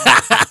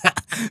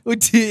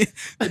 Uthi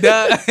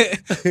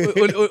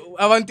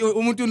abantu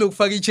umuntu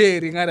unokufaka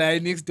icherry ngara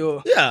next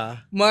door. Yeah.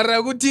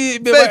 Mara ukuthi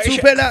bethu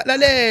phela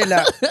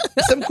lalela.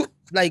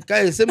 Like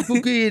guys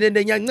semkhukhwini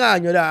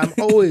ndenyancanyo la I'm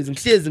always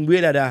ngihlezi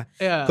ngibuyela la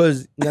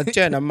because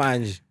ngiyakutshena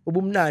manje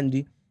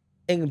ubumnandi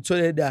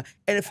engimthole la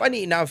and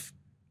funny enough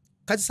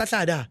khathi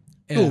sahlala la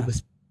yo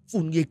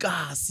besifuna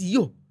ngekasi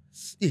yo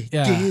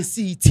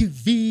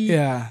TV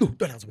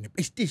ntwana zona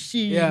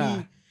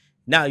PlayStation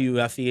now you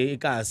are feeling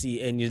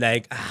ekasi and you're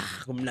like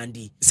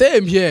kumnandi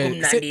same here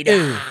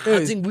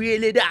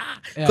ngibuyele da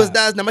because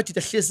that's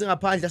namajita hlezi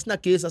ngaphandle asina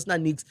gesi asina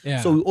nix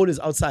so we always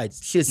outside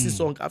hlezi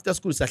sonke after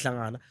school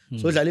sahlangana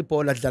so dlala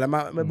ibhola dlala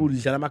amabuli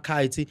dlala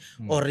amakhayithi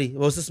or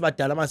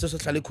bosesibadala mase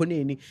sohlala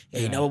ekhoneni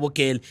nabo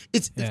bogela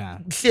it's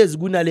hlezi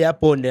kunale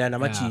yabonde yana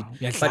namajita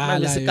but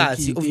manje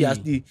sikhathi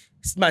obviously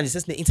manje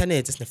sesine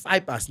internet sesine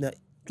fiber sina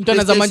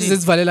intwana zamanje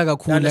sezivalela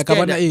kakhulu like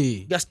abana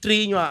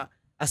kuyastrinywa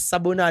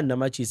asabonani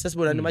namajita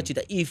sesibonana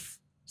namajita if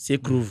say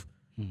groove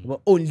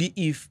but only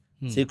if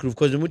say groove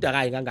because umuntu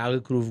akayi kangaka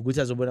groove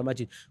ukuthi azobona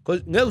amajita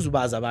because ngeke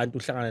uzubaza abantu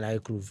uhlangana naye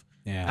groove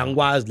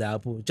angikwazi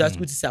lapho just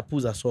ukuthi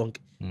siyaphuza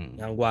sonke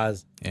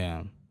angikwazi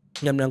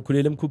mina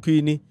ngikhulele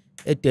emkhukhwini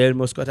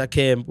eDelmo Squatter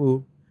Camp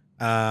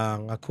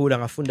ngakhula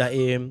ngafunda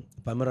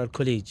Balmoral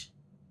College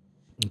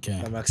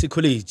Maxi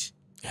College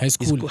high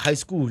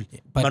school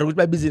mara ukuthi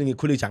babizile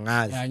ngecollege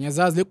angazi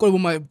ngiyazazi le college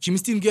uma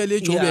Jimston ke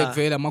le job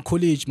ekuvela ama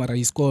college mara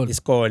isikole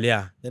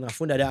then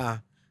ngafunda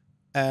la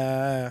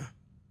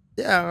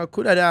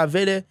ngakhula la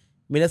vele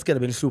mina isikela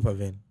bengihlupha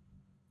vele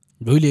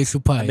vele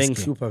ehlupha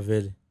bengihlupha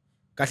vele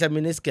kahle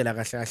mina isikela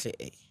kahle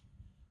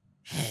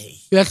hey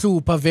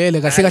uyahlupha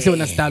vele kahle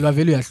wena sidalwa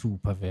vele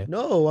uyahlupha vele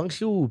no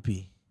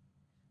angihluphi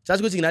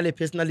sathi ukuthi nginale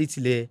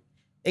personality le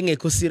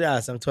engekho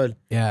serious angithola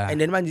and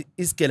then manje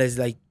isikela is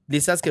like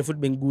lesaske futhi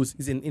benguzi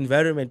is an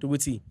environment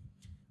ukuthi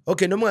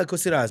okay noma ngekho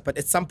serious but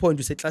at some point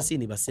you say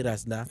classini ba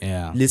serious la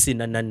listen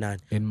nan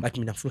but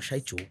mina ngifuna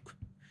ushaya joke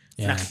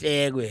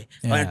nahlekwe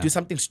wanna do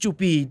something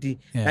stupid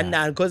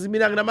nan because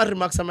mina nginama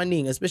remarks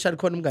amaningi especially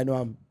khona umngane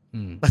wami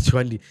bathi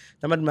wandi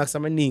nama remarks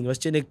amaningi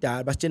basitshene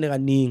kudala basitshene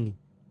kaningi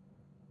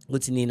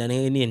ukuthi nina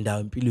nendawo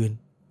empilweni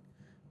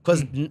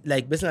because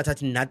like bese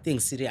ngathathi nothing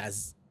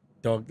serious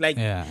dog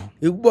like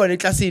ukubona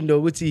eclassini lo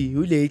ukuthi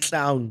ule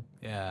clown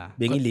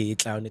bengile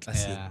clown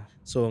eclassini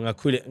so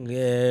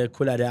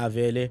ngikhula la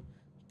vele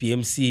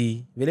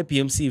BMC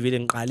vele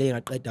ngiqale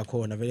ngaqeda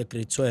khona vele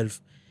grade 12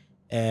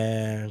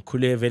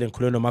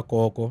 ngikhule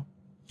nomagogo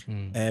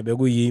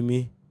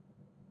bekuyimi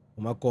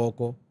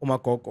umagogo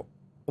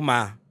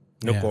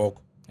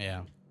nogogo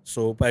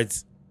so but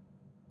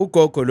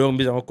ugogo lo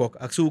ngibiza ngogogo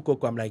akusuka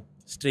ugogo I'm like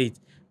straight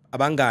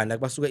abangana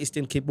basuka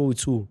Eastern Cape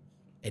O2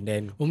 and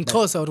then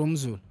umXhosa or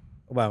umZulu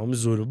ubaba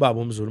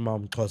umZulu mama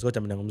umXhosa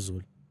kodwa mina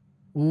ngumZulu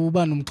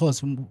uba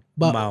nomXhosa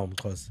mama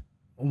umXhosa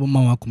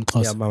mama wakho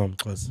umXhosa yeah mama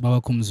umXhosa baba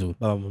wakho umZulu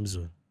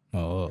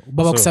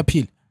ubaba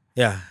kusaphila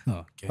yeah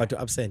okay but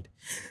absent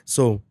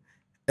so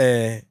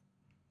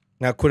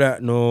ngakhula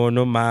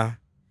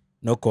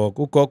no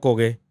gogo ugogo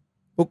ke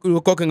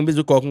ugogo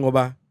ngibiza ugogo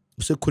ngoba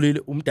usekhulile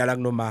umdala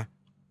kunoma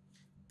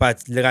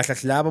but le kahle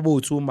laba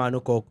bothu uma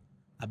nogogo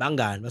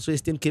abangani baso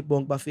Eastern Cape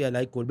bonke bafika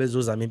la eGoli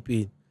bezozama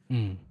impilo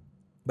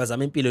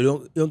bazama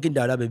impilo yonke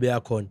indawo la bebeya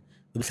khona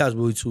bebuhlazi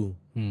boyithu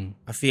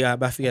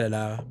bafika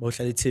la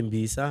bohlala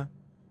ithembisa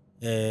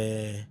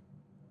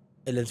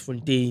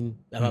Elensfontein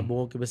laba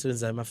bonke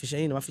besebenza ama fish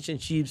and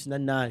chips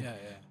nani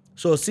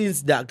so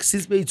since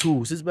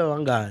beyithu since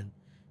bewangani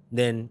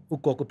then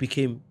ugogo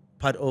became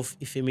part of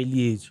ifamily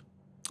yethu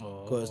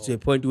Because to a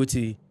point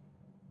ukuthi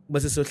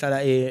bese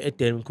sohlala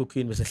eDen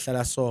cooking bese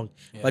sihlala sonke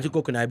but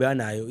ugogo naye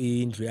banayo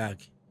indlu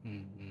yakhe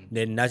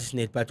then nathi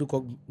sinet but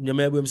ugogo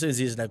noma ebuye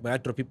emsebenzini like baya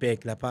drop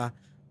ibag lapha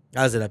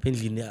aze lapha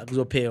endlini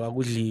kuzophekwa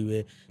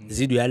kudliwe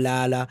zidu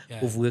uyalala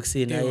uvuke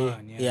ekseni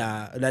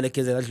ulala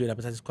egezela adliwe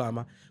lapha thatha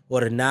isikhwama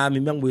or nami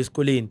mangibuya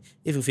esikoleni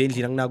if ngifike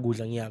endlini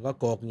anginakudla ngiya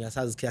kwagogo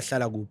ngiyasazi ukuthi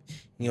yahlala kuphi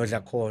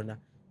ngiyodla khona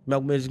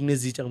makumele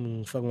kunezitsha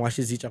ngifaka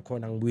ngiwashe izitsha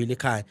khona ngibuyele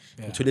ekhaya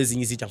ngithole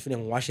ezinye izitsha ngifune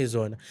ngiwashe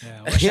zona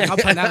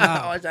ngapha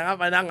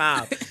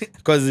nangapha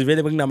because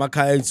vele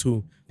bekunamakhaya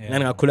ethu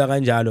ngani ngakhula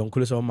kanjalo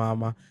ngikhuliswa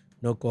umama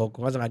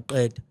nogogo ngaze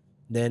ngaqeda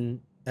then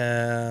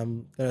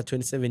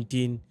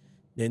 2017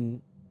 then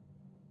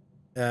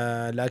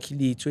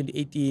luckily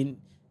 2018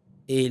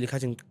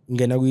 likhathi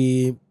ngena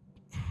kwi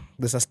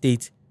the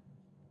state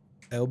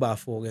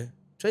ubafo ke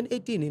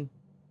 2018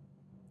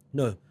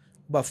 no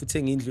ubafo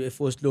uthenga indlu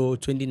eForest Law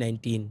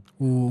 2019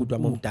 kodwa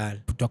momdala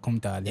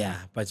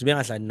yeah but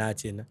bengahlali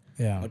nathi yena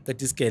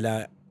waqeda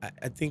isikela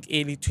I think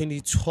early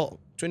 2012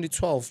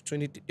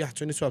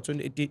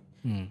 2018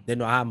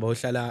 then wahamba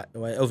uhlala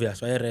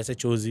obvious wayerest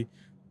eJozi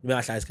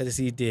bengahlali isikhathi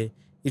eside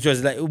it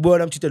was like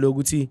ubona umthitho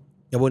lokuthi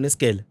yabona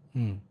isikela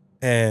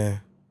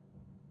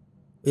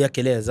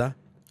uyageleza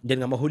then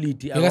ngama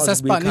holiday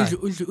akwazi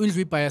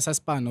indlu ibhaya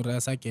saspan or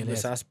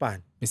yasageleza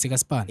saspan bese ka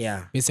span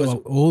yeah bese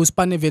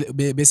span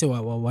bese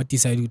wa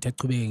decide ukuthi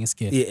achubeke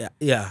ngesikele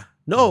yeah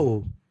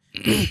no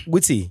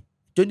ukuthi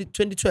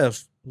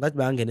 2012 ngathi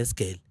bayangena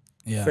esikele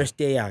first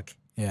day yakhe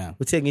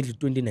uthenga indlu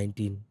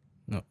 2019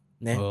 no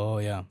ne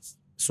yeah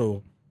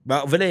so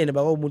ba vele yena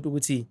ba umuntu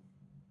ukuthi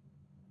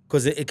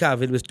because ekhaya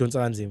vele besidonsa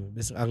kanzima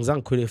bese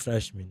angizange khule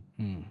fresh mina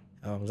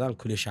angizange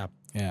khule sharp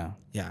yeah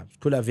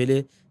khula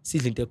vele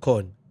sidla into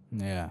ekhona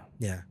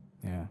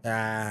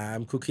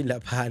I'm cooking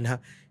laphana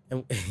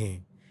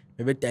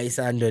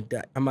bebedayisa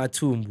ndoda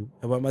amathumbu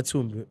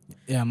amathumbu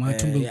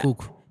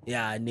inkukhu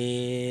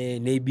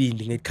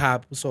nebindi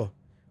ngecup so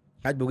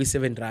ngathi boku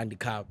 7 rand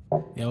icup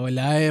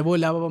yabo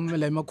laba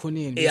bamela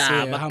emakhoneni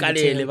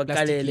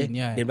bakalele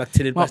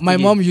nebakuthelela my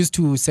mom used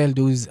to sell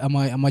those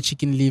ama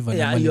chicken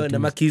liver yona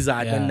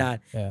amagizzard and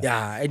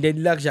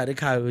then luxury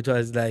ekhaya it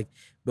was like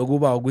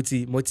bekuba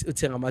ukuthi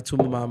uthenga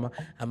amathumbu mama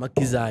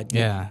amagizzard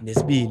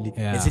nesibindi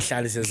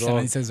nesihlalo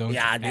sezonke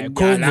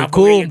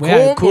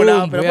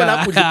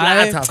lapho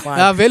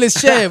vele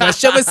shebe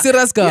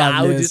serious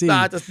guy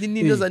udistata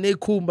sininindo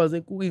zanekhumba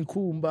zenkukhu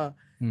inkhumba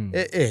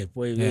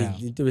boy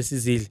into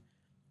besizile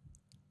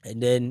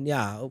and then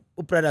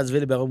ubrothers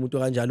vele bekumuntu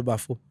kanjalo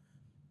bafo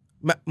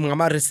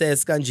ngama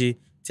recess kanje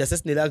siyase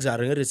sine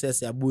luxury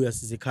ngerecess yabuya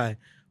sizikhaya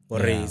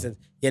or recess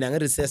yena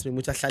ngerecess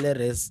bemuthi ahlale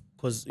rest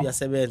because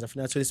uyasebenza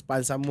ufuna athola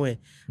ispan somewhere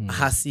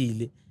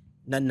ahasile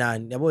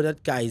nani yabo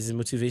that guys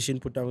motivation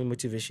put on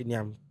motivation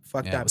yami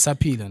fucked up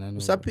usaphila nani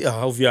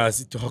usaphila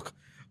obvious dog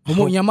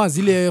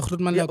unyamazi le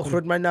Grootman lakho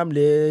Grootman nami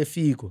le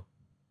Fico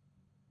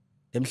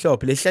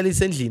emhlophe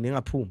lehlalisa endlini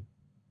engaphumi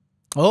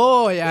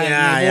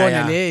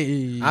ngiyabona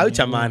le hayi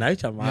jamana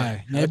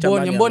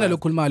ngiyabona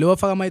lokhuluma lo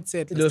wafaka ama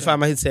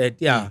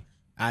headset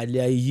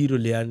aliya hero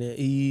leyane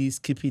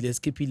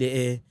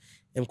iskiphile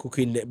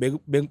emkhukhini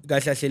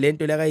kahlahle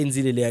lento la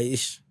kayenzile leya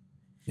ish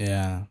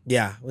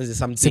wenze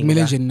something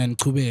sekumele nje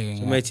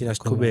nanichubeke thina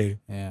siqhubeke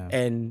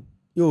and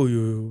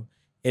yo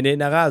and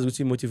then akazi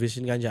ukuthi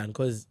motivation kanjani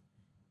because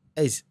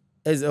as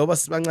oba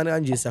sibancane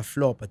kanje sa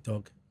flop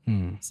dog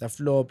sa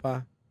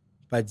flopa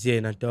but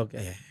yena dog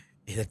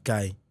that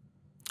guy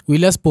we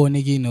last born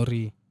again or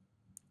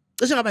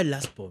cishe ngaba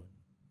last born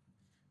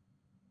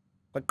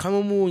baqhama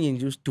umunye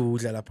nje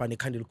usidudla lapha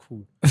nekhanda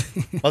elikhulu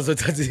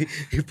bazothatha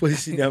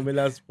iposition yami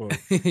last born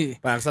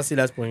bangisasi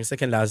last born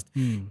second last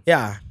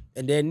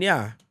and then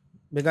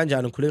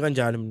bekanjani ngikhule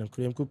kanjani mina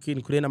ngikhule emkhukhini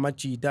ngikhule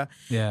namajita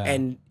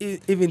and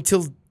even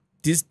till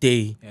this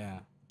day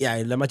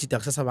lamajita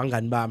kusasa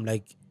bangani bami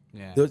like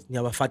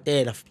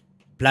ngiyabafatela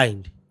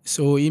blind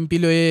so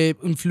impilo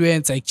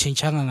ye-influencer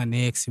ikuchanganga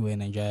nganex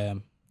wena nje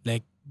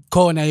like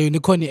khona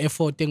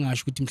effort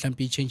engasho ukuthi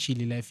mhlawumbe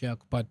ichangeile life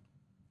yakho but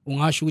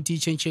ungasho ukuthi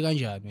ichange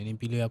kanjani wena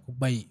impilo yakho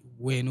kuba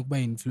wena ukuba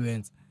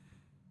influencer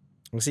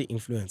ngisi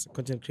influencer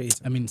content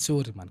creator I mean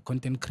sorry man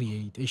content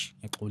creator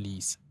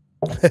ngixolisa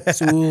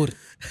sorry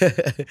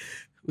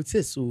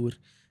uthe sorry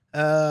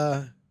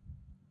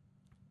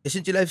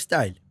ishintshe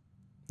lifestyle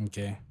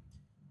okay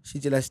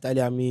ishintshe lifestyle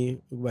yami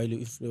ukuba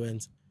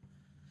influencer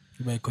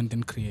ukuba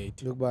content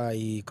creator ukuba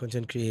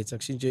content creator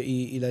kushintshe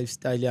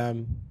lifestyle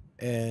yami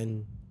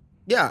and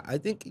I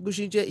think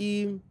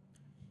kushintshe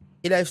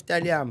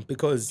lifestyle yami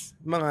because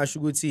mangasho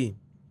ukuthi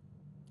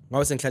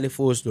ngabe sengihlala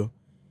eForest Law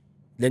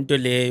lento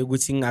le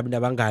ukuthi ngingabi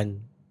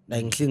nabangani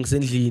la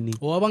ngisendlini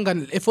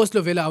abangani eForest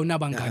Law vele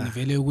awunabangani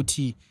vele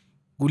ukuthi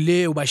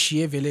kule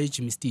ubashiye vele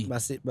eJimston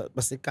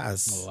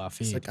basekazi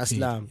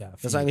sekaslam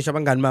bese ngisho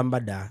abangani bami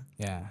bada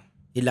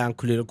ila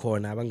ngikhulele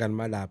khona abangani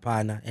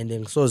malaphana and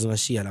ngisoze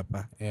ngashiya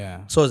lapha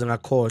soze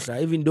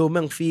ngakhohlwa even though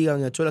mangifika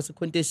ngiyathola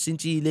sekhonto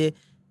esishintshile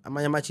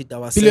amanye amajita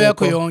wasekho impilo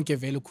yakho yonke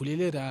vele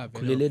ukhulele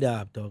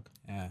dog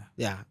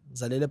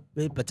zalela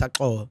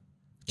eBhathaxo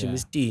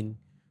Jimston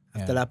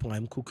after lapho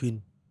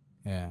ngayemkhukhwini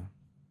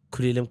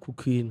khulile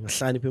emkhukhwini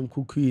ngahlonipha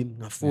emkhukhwini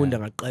ngafunda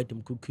ngaqeda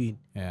emkhukhwini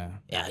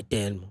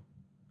damn.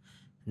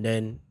 And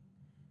then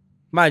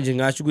manje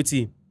ngasho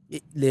ukuthi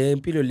le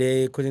mpilo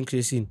le content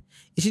creation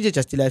ishintshe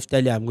just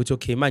lifestyle yami ukuthi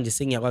okay manje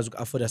sengiyakwazi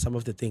uku-afford some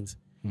of the things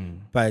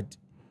but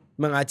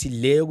mangathi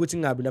le ukuthi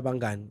ngingabi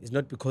nabangani is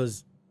not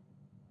because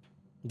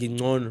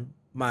ngingcono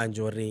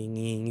manje or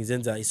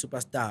ngizenza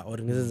i-superstar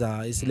or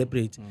ngizenza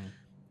i-celebrity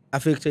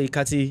affect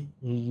ikhathi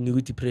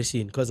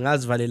ngiku-depression because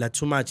ngazivalela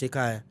too much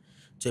ekhaya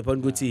to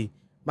point ukuthi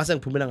mase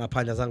ngiphumela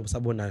ngaphandle azange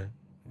ngisabona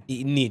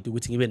i-need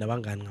ukuthi ngibe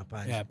nabangani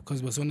ngaphandle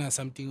because basona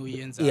something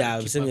uyenza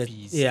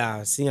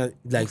singa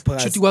like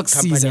phakathi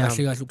kwakusiza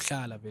kahle kahle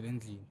ukuhlala vele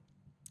endlini.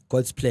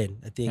 God's plan,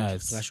 I think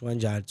ngisho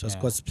kanjalo it was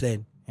God's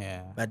plan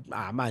but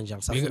manje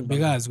ngisafuna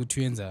bekazi ukuthi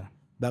uyenza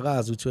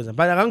but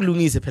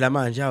akangilungise phela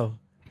manje awu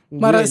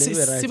mara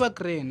siba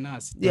grand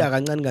nasi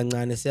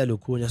kancane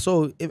siyalokhunya.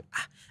 So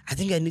I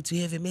think I need to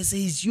have a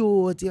message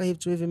I think I have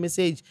to have a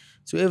message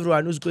to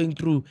everyone who's going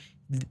through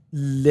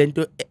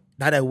lento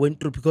that I went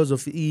through because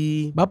of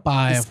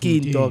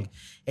skin dog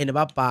and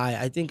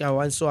I think I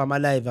once saw I'm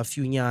alive a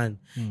few nyana.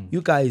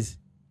 You guys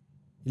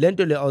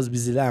lento le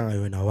awuzibizilanga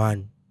yona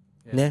one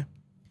ne.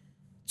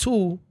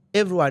 Two,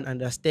 everyone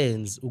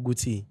understands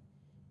ukuthi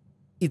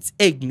it's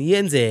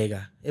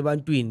yenzeka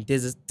ebantwini.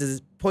 There's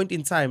a point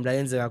in time la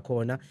yenzeka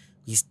khona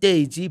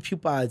i-stage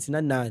puberty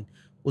nanani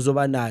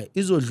uzoba nayo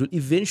izodlula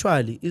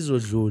eventually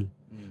izodlula.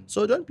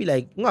 So don't be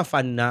like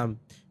ungafani nami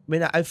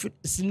mina I feel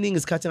siningi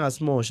isikhathi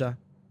ngasimosha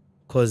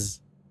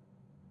cause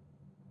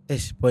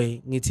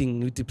boy ngithi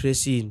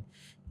ngi-depression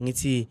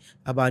ngithi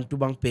abantu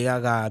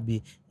bangibheka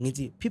kabi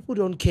ngithi people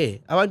don't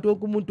care. Abantu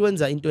wonke umuntu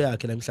wenza into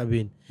yakhe la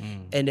emhlabeni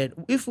and then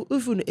if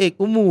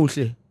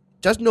umuhle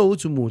just know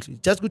ukuthi umuhle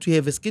just good to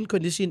have a skin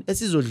condition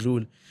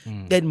esizodlula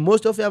then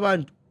most of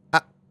abantu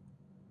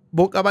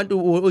bonke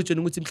abantu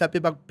ojeni ukuthi mhlawumbe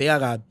bakubheka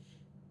kabi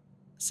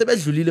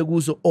sebedlulile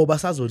kuso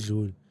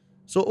basazodlula.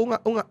 So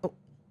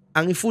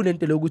angifuni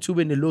into lokuthi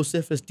ube ne low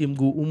self esteem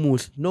ku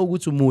umuhle no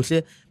ukuthi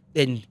umuhle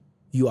and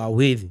you are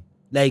worthy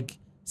like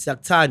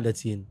siyakuthanda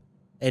thina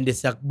and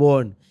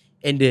siyakubona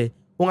and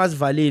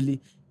ungazivaleli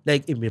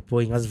like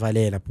boy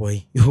ngazivalela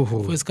boy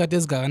for isikhathi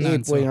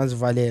esingakanani boy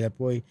ngazivalela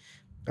boy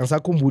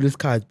angisakhumbula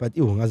isikhathi but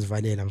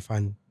ngazivalela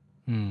mfana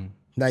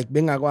like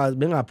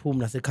bengaphumi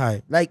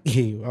nasekhaya like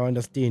I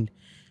understand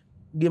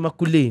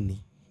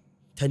ngemakuleni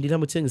Thandile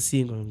muthenga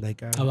isingo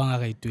like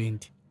abangaka i20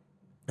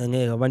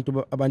 angeke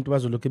abantu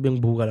bazolokho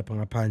bengibuka lapha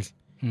ngaphandle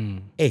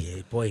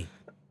boy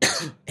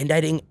and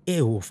I think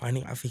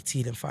finding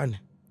affected mfana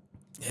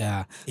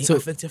so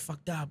affected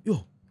fucked up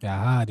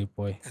hard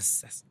boy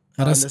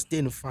I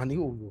understand funny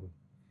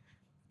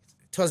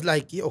it was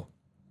like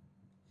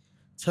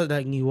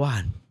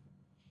ngiwani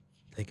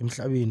like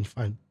emhlabeni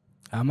fana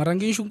mara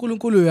ngisho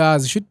uNkulunkulu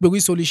uyazi should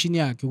bekuyisolution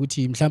yakhe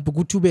ukuthi mhlawumbe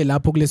kuthi ube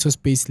lapho kuleso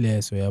space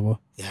leso yabo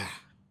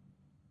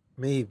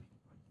maybe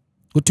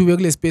kuthi ube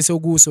kule space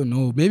okuso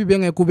no maybe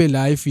bengeke ube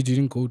la if you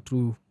didn't go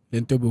through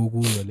lento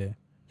bekuyo le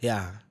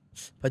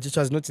but it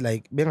was not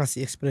like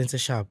bengasi experience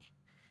sharp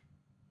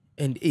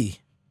and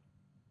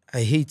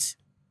I hate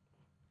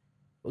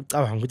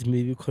ucabanga ukuthi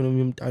maybe khona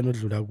umntana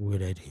odlula kuwe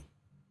la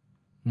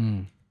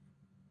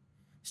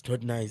it's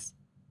not nice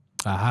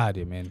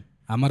hard man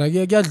amara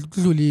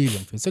kuyadlulile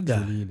mfethu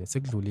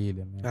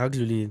sekudlulile man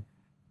akudlulile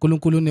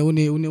uNkulunkulu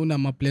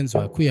unama plans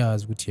wakhe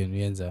uyazi ukuthi yena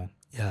uyenzani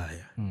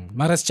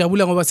mara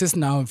sijabula ngoba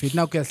sesinawo mfethu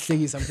nakho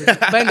kuyasihlekisa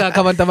mfethu bayengakho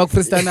abantu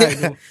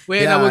abakufristanayo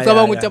wena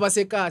ucabanga ukuthi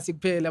abasekasi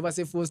kuphela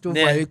abase-forced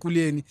over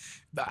ekuleni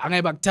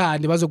angeke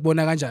bakuthande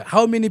bazokubona kanjani.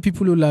 How many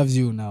people who loves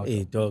you now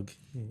dog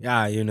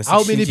you know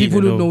how many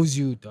people who knows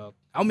you dog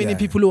how many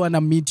people who wanna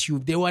meet you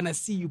they wanna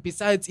see you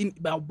besides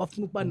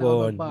bafuna ukuba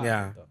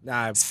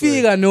nawe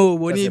sifika no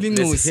bonile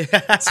incosi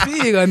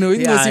sifika no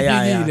incosi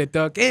ifikile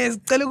dog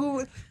sicela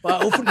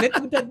ufuna net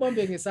ukuthi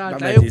akubambe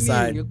ngesandla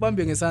ayokuningi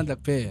kubambe ngesandla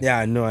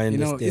kuphela no I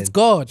understand it's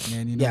God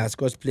man it's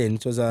God's plan.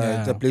 It was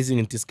a blessing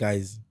in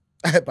disguise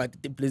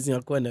but the blessing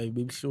akhona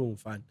ibibhlungu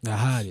mfana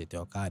hard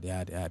dog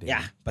hard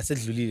but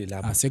sekudlulile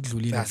lapha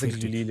sekudlulile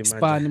manje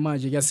span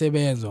manje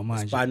kuyasebenzwa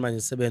manje span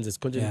manje sebenza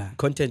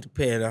content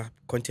kuphela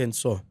content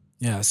so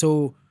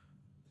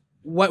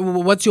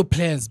what's your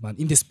plans man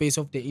in the space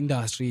of the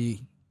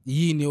industry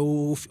yini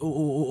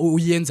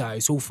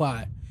uyenzayo so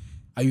far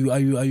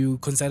are you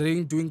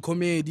considering doing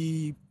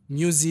comedy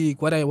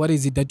music what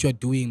is it that you are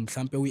doing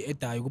mhlambe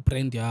uyedayo ku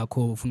brand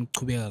yakho ufuna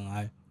ukuchubeka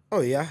ngayo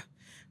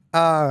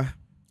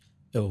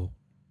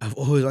I've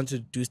always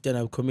wanted to do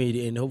stand-up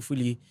comedy and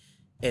hopefully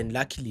and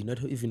luckily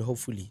not even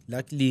hopefully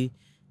luckily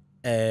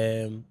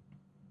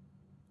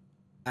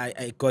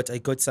I got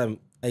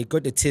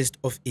a taste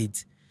of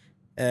it.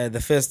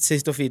 The first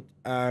taste of it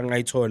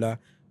ngayithola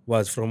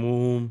was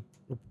from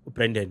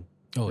Brendan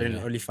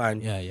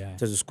Olifan.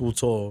 It was a school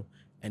tour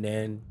and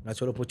then I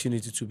got an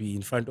opportunity to be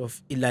in front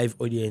of a live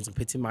audience,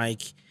 petty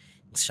mic,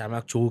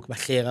 shamak joke,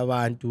 bahleka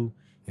abantu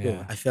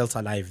Yo, I felt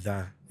alive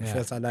there. I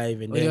felt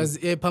alive, and it was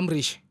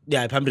Pamrish.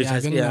 Yeah, Pambridge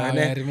has,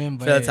 I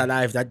remember. Felt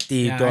alive that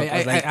day. Yeah, dog.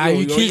 I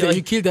was like,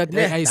 you killed that.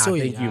 I saw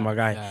it. Thank you, my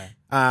guy.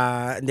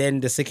 And then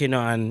the second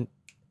one,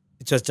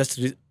 it was just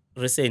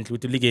recent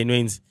with the League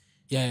Wins.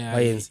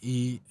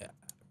 He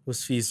was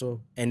Fiso.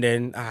 And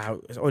then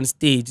on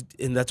stage,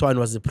 and that one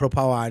was the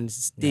proper one.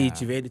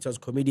 Stage event, it was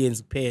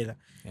comedians paid.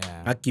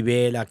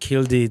 Akibela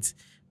killed it.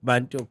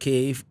 But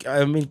okay,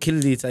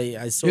 killed it.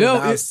 I saw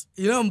that.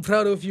 I'm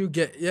proud of you.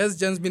 Yes,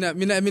 Jans,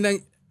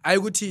 I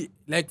would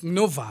like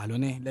no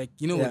value, like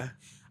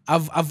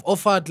I've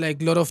offered like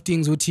a lot of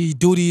things. Would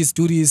do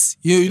this?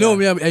 You know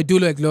me, I do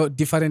like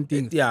different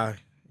things. Yeah.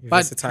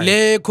 But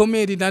le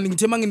comedy nani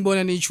ngithema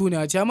nginibona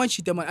nichuna athi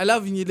amachita man I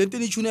love you lento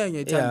nichuna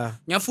ngiyayithanda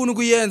ngiyafuna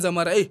ukuyenza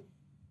mara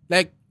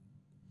like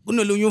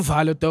kunolunye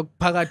uvalo dog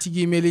phakathi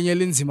kimi elinye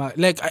linzima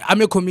like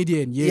I'm a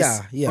comedian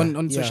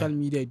on social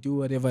media I do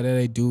whatever that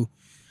I do.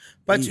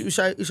 But you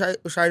shy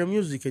the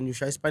music and you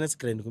shy Spanish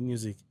grand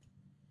music.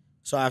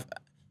 So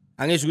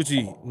angisho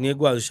ukuthi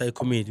ngekwazi ushaye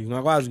comedy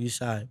ngakwazi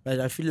ukishaya but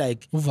I feel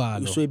like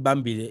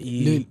usoyibambile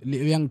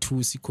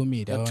uyangithusa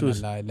comedy I wanna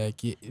lie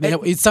like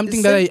it's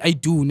something that I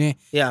do ne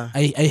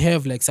I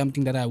have like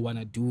something that I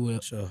wanna do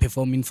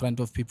perform in front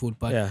of people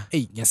but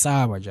hey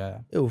ngiyasaba nje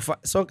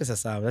sonke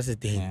sasaba that's the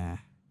thing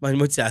man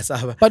mothi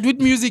asaba but with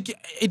music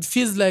it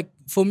feels like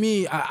for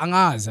me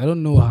angazi I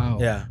don't know how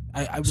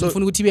I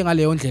ufuna ukuthi ibe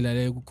ngaleyo ndlela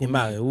leyo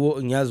kukhona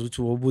ngiyazi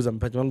ukuthi wobuza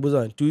mphathi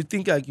mangibuza do you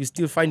think like you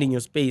still finding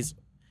your space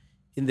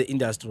in the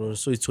industry or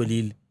so it's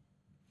tholile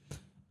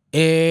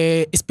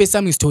space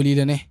sami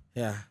isitholile ne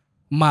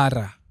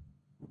mara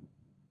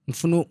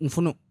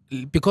ngifuna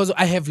because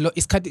I have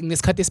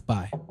isikhathi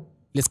esibhayi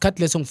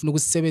lesikhathi leso ngifuna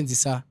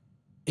ukusebenzisa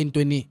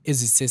entweni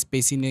ezise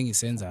space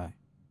engisenzayo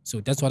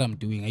so that's what I'm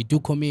doing I do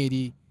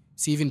comedy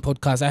see even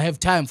podcasts I have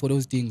time for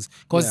those things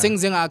because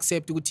things enga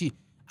accept ukuthi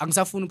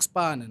angisafuna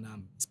ukuspana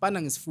nami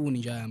ispana ngisifuni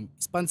nje yami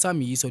ispan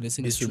sami yiso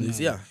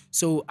lesingisifuna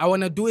so I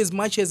want to do as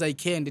much as I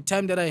can the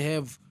time that I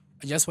have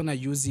I just want to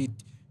use it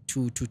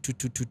to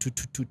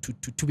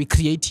be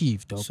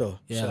creative, dog. Sure.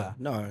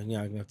 No,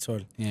 that's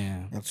all.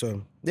 That's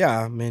all.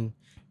 Yeah, man.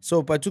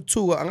 So, but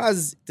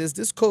there's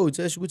this code.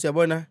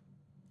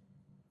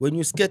 When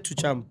you're scared to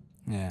jump,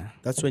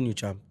 that's when you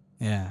jump.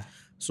 Yeah.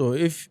 So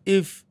if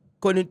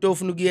konito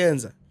ufuna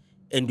ukuyenza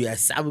and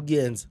uyasaba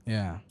ukuyenza,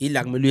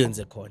 ila kumele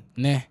uyenze khona.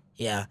 Ne.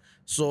 Yeah.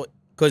 So,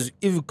 because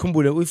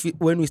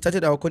when we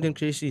started our content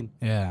creation,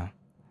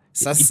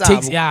 it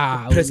takes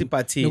press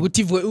party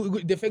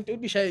the fact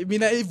ukuthi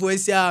mina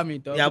ivoice yami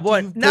dog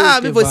yabona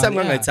nami ivoice yami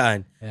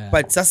ngangayithandi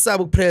but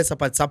sasaba ukupressa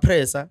but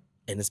sapressa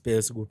and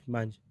space kuphi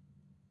manje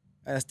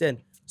understand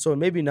so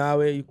maybe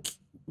nawe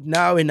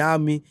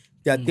nami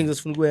there are things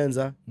esifuna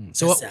ukwenza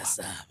so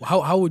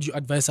how would you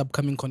advise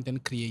upcoming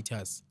content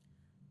creators?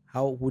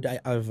 How would I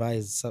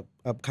advise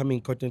upcoming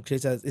content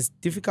creators? It's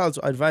difficult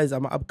to advise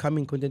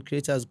upcoming content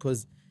creators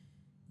because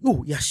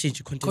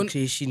yashintsha content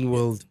creation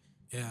world.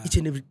 Each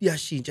and every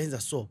yashintsha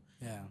so.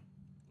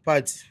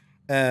 But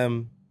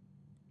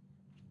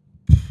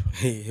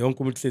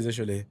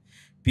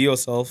be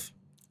yourself.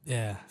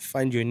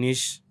 Find your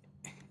niche.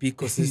 Be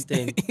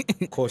consistent.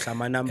 Khohla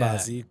ama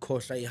numbers,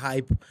 khohla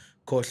hype,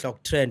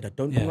 khohla trend.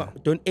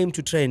 Don't aim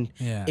to trend.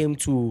 Aim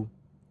to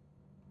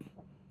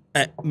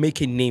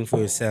make a name for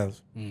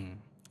yourself.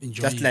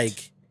 Enjoy just it.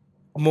 Like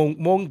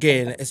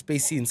mongena a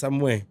space in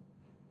somewhere.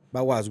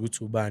 Bakwazi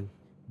ukuthi ubani,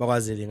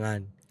 bakwazele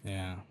ngani.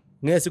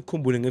 Ngeke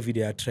sikukhumbule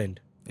ngevideo ya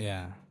trend.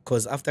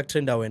 Because after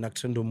trend wena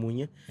trend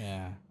omunye.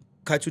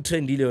 Khathi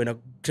Thandile wena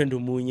trend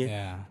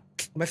omunye.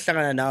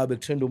 Mahlangana nawe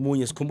betrend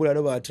omunye sikhumbula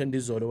loba trend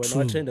izolo wena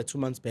wa trend 2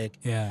 months back.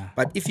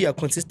 But if you are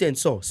consistent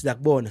so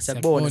siyakubona.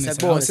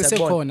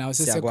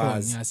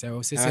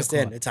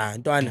 Usesekhona.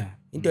 Ntwana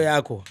into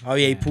yakho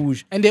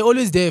awuyayipush. And they're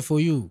always there for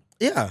you.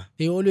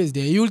 They're always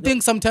there. You'll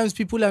think sometimes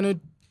people are not,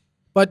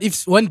 but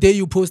if one day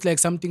you post like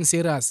something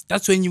serious,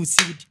 that's when you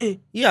see it.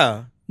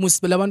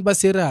 Abantu ba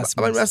serious.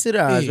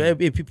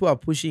 People are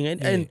pushing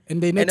and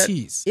they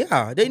notice.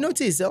 They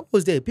notice. They're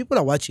always there. People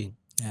are watching.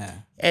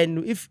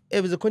 And if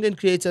the content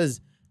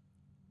creators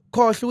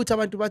khohle ukuthi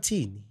abantu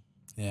bathini.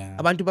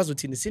 Abantu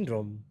bazothini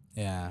syndrome.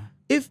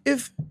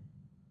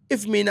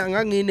 If mina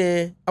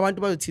ngangine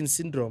abantu bazothini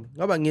syndrome,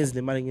 ngaba ngenzi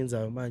le mali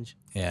ngenzayo manje.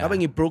 Ngaba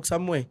ngibroke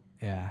somewhere.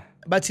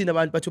 Bathini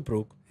abantu bathu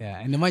broke.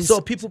 And manje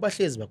so people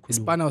bahlezi bakhuluma.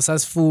 Ispana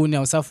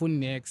usafuni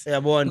next.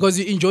 Because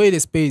you enjoy the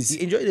space.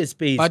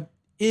 But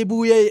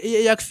ebuye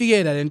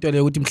yakufikela lento le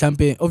ukuthi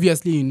mhlambe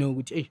obviously you know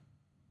ukuthi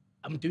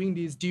I'm doing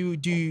this. Do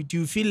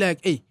you feel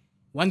like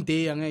one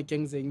day angeke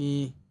ngize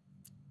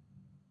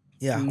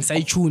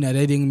ngisayituna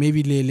reading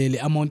maybe le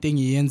amount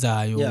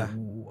engiyenzayo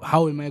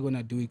how am I going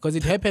to do it because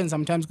it happens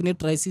sometimes kune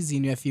dry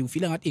season you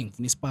feel ngathi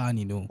ngifuna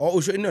ispani you know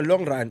or in a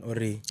long run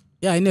or in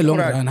a long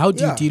run how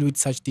do you deal with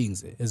such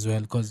things as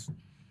well because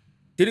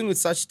dealing with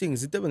such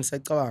things into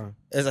bengisayicabanga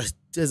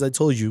as I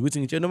told you ukuthi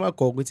ngitshela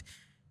nomagogo ukuthi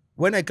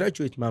when I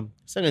graduate mom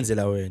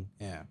sengenzela wena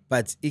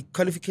but I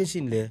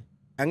qualification le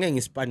angeke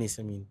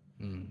ngispanise mina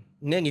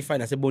ngeke ngifine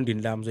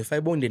nasebondeni lami so if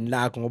I bondeni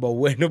lakho ngoba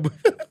wena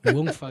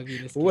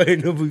Ngongifakile.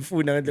 Wena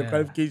ubuyifuna ngale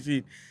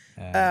qualification.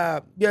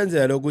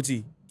 Kuyenzeka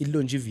ukuthi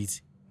ilaunch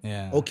ivithi.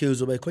 Yeah. Okay,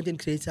 uzoba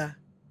content creator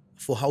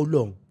for how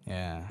long?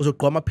 Yeah.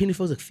 Uzogqwa amaphini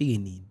futhi kufike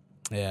nini?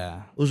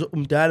 Yeah.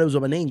 Umdala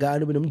uzoba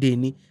nezingane ube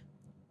nomndeni.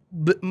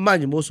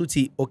 Manje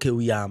mosuthi okay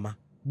uyama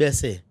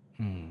bese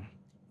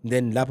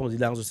then lapho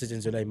ngizilanga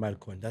uzosetshenziswa imali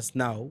khona. That's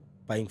now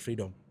buying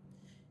freedom.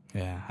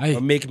 Yeah. I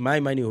make my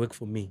money work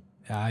for me.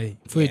 Hayi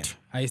mfethu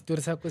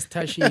ayistory sakho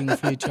sithashing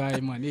mfethu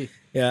hayi man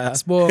yeah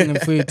sibonge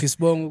mfethu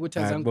sibonge ukuthi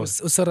azange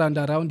usurround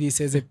around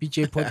this as a BJ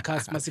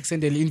podcast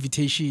masikusendele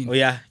invitation oh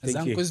yeah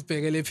azange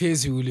uzibhekele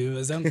phezulu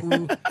azange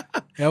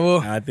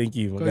yabo thank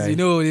you because you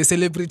know the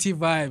celebrity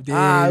vibe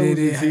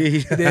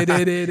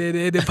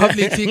the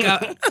public figure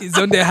is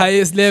on the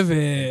highest level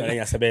I'm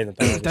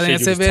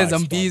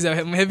busy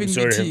I'm having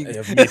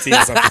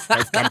meetings I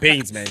have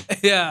campaigns man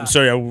yeah I'm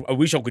sorry I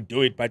wish I could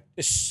do it but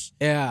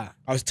yeah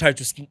I was trying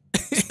to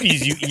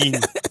squeeze you in.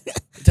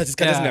 That's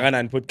isikhathi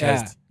singakanani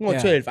podcast.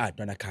 Ngo12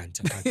 don't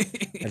can't.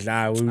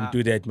 La we will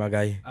do that my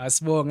guy.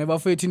 Asibonge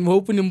bafethu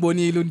hope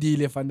nimbonile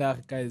uNdile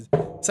Vandag guys.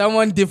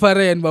 Someone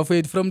different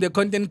bafethu from the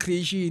content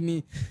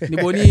creation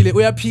nibonile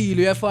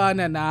uyaphila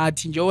uyafana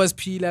nathi nje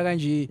wasiphila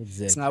kanje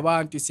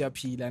singabantu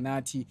siyaphila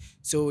nathi.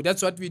 So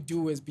that's what we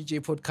do as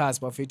BJ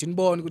podcast bafethu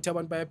nibone ukuthi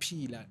abantu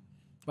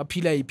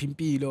baphila iphi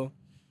impilo.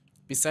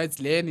 Besides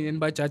learning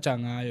enibajaja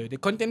ngayo the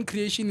content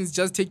creation is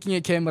just taking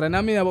a camera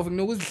nami yabo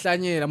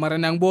nginokuzihlanyela mara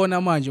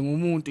nangibona manje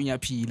ngumuntu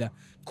ngiyaphila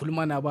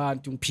ngikhuluma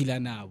nabantu ngiphila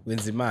nabo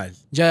wenza imali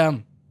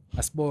njayami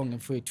asibonge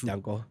mfethu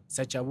danko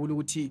sajabula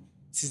ukuthi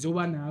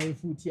sizoba nawe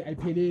futhi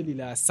ayipheleli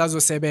la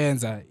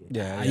sazosebenza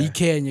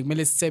ayikhenye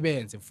kumele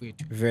sisebenze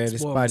mfethu very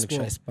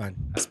span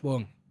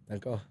asibonge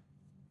danko